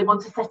decided they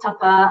want to set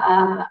up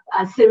a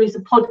series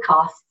of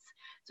podcasts.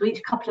 So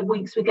each couple of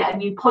weeks we get a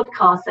new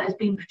podcast that has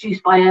been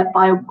produced by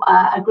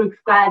a group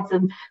of grads,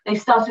 and they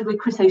started with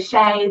Chris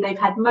O'Shea. They've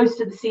had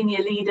most of the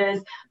senior leaders,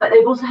 but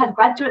they've also had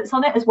graduates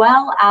on it as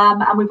well,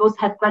 and we've also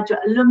had graduate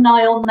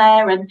alumni on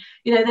there, and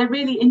they're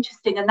really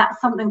interesting. And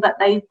that's something that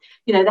they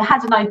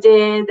had an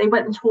idea, they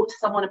went and talked to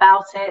someone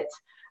about it,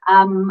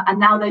 and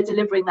now they're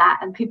delivering that,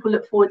 and people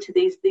look forward to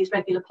these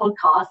regular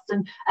podcasts.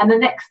 And the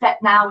next step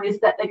now is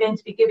that they're going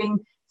to be giving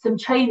some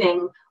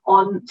training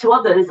to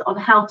others on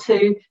how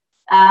to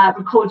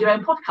record your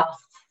own podcasts.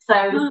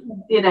 So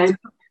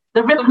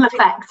the ripple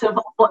effect of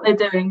what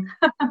they're doing.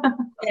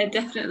 Yeah,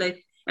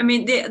 definitely. I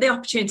mean, the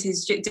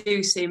opportunities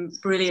do seem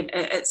brilliant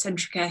at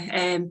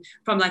Centrica,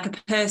 from like a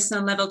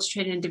personal level to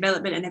training and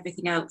development and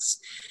everything else.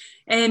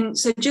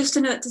 So just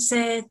a note to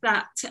say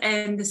that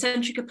the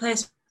Centrica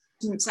placements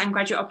and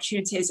graduate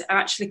opportunities are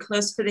actually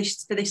closed for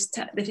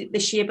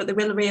this year, but they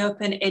will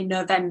reopen in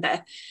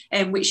November,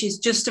 which is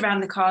just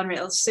around the corner.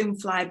 It'll soon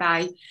fly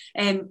by.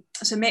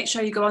 So make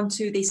sure you go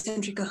onto the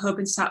Centrica Hub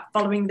and start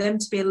following them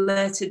to be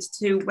alerted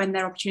to when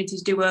their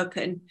opportunities do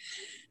open.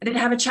 I did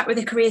have a chat with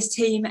the careers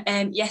team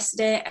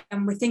yesterday,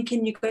 and we're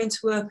thinking you're going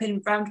to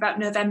open around about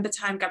November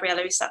time,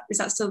 Gabriella. Is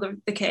that still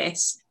the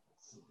case?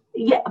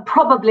 Yeah,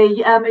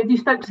 probably. If you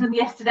spoke to them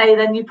yesterday,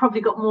 then you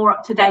probably got more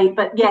up to date.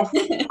 But yes,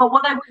 but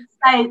what I would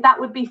say, that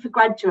would be for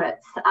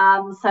graduates.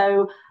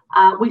 So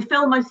we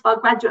fill most of our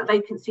graduate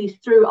vacancies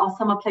through our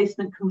summer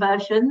placement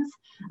conversions.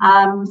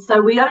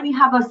 So we only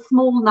have a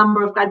small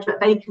number of graduate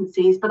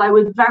vacancies, but I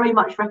would very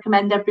much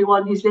recommend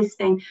everyone who's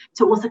listening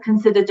to also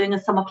consider doing a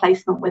summer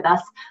placement with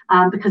us,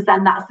 because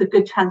then that's a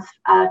good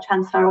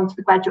transfer onto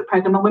the graduate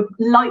programme. And we're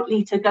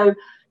likely to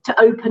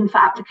open for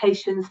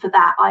applications for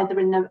that either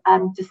in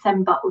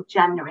December or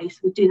January.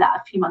 So we do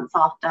that a few months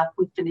after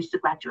we've finished the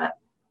graduate.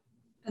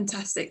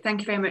 Fantastic.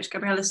 Thank you very much,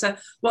 Gabriella. So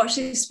watch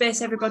this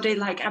space, everybody.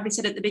 Like Abby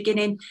said at the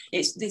beginning,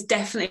 it's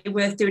definitely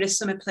worth doing a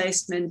summer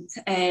placement.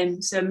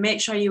 So make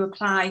sure you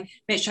apply,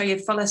 make sure you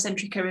follow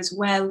Centrica as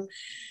well.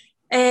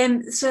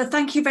 So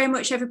thank you very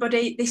much,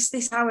 everybody.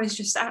 This hour is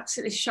just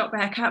absolutely shot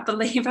by. I can't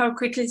believe how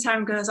quickly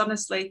time goes,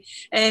 honestly.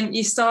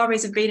 Your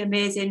stories have been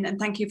amazing, and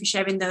thank you for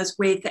sharing those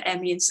with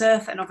Emmy and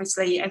Surf, and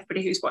obviously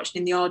everybody who's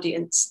watching in the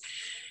audience.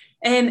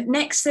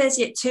 Next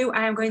Thursday at 2,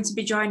 I am going to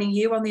be joining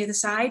you on the other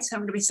side. So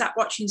I'm going to be sat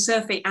watching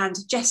Sophie and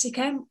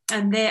Jessica,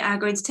 and they are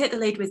going to take the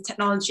lead with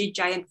technology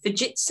giant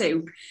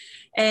Fujitsu.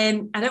 I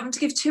don't want to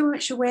give too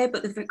much away,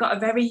 but they've got a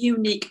very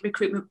unique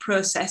recruitment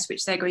process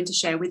which they're going to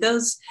share with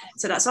us.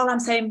 So that's all I'm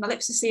saying. My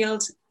lips are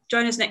sealed.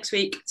 Join us next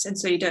week, and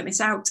so you don't miss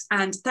out.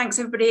 And thanks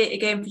everybody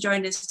again for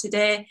joining us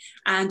today,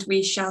 and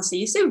we shall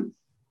see you soon.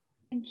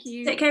 Thank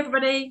you. Take care,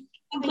 everybody.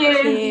 Thank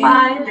you.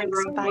 Bye.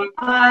 Bye.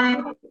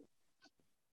 Bye.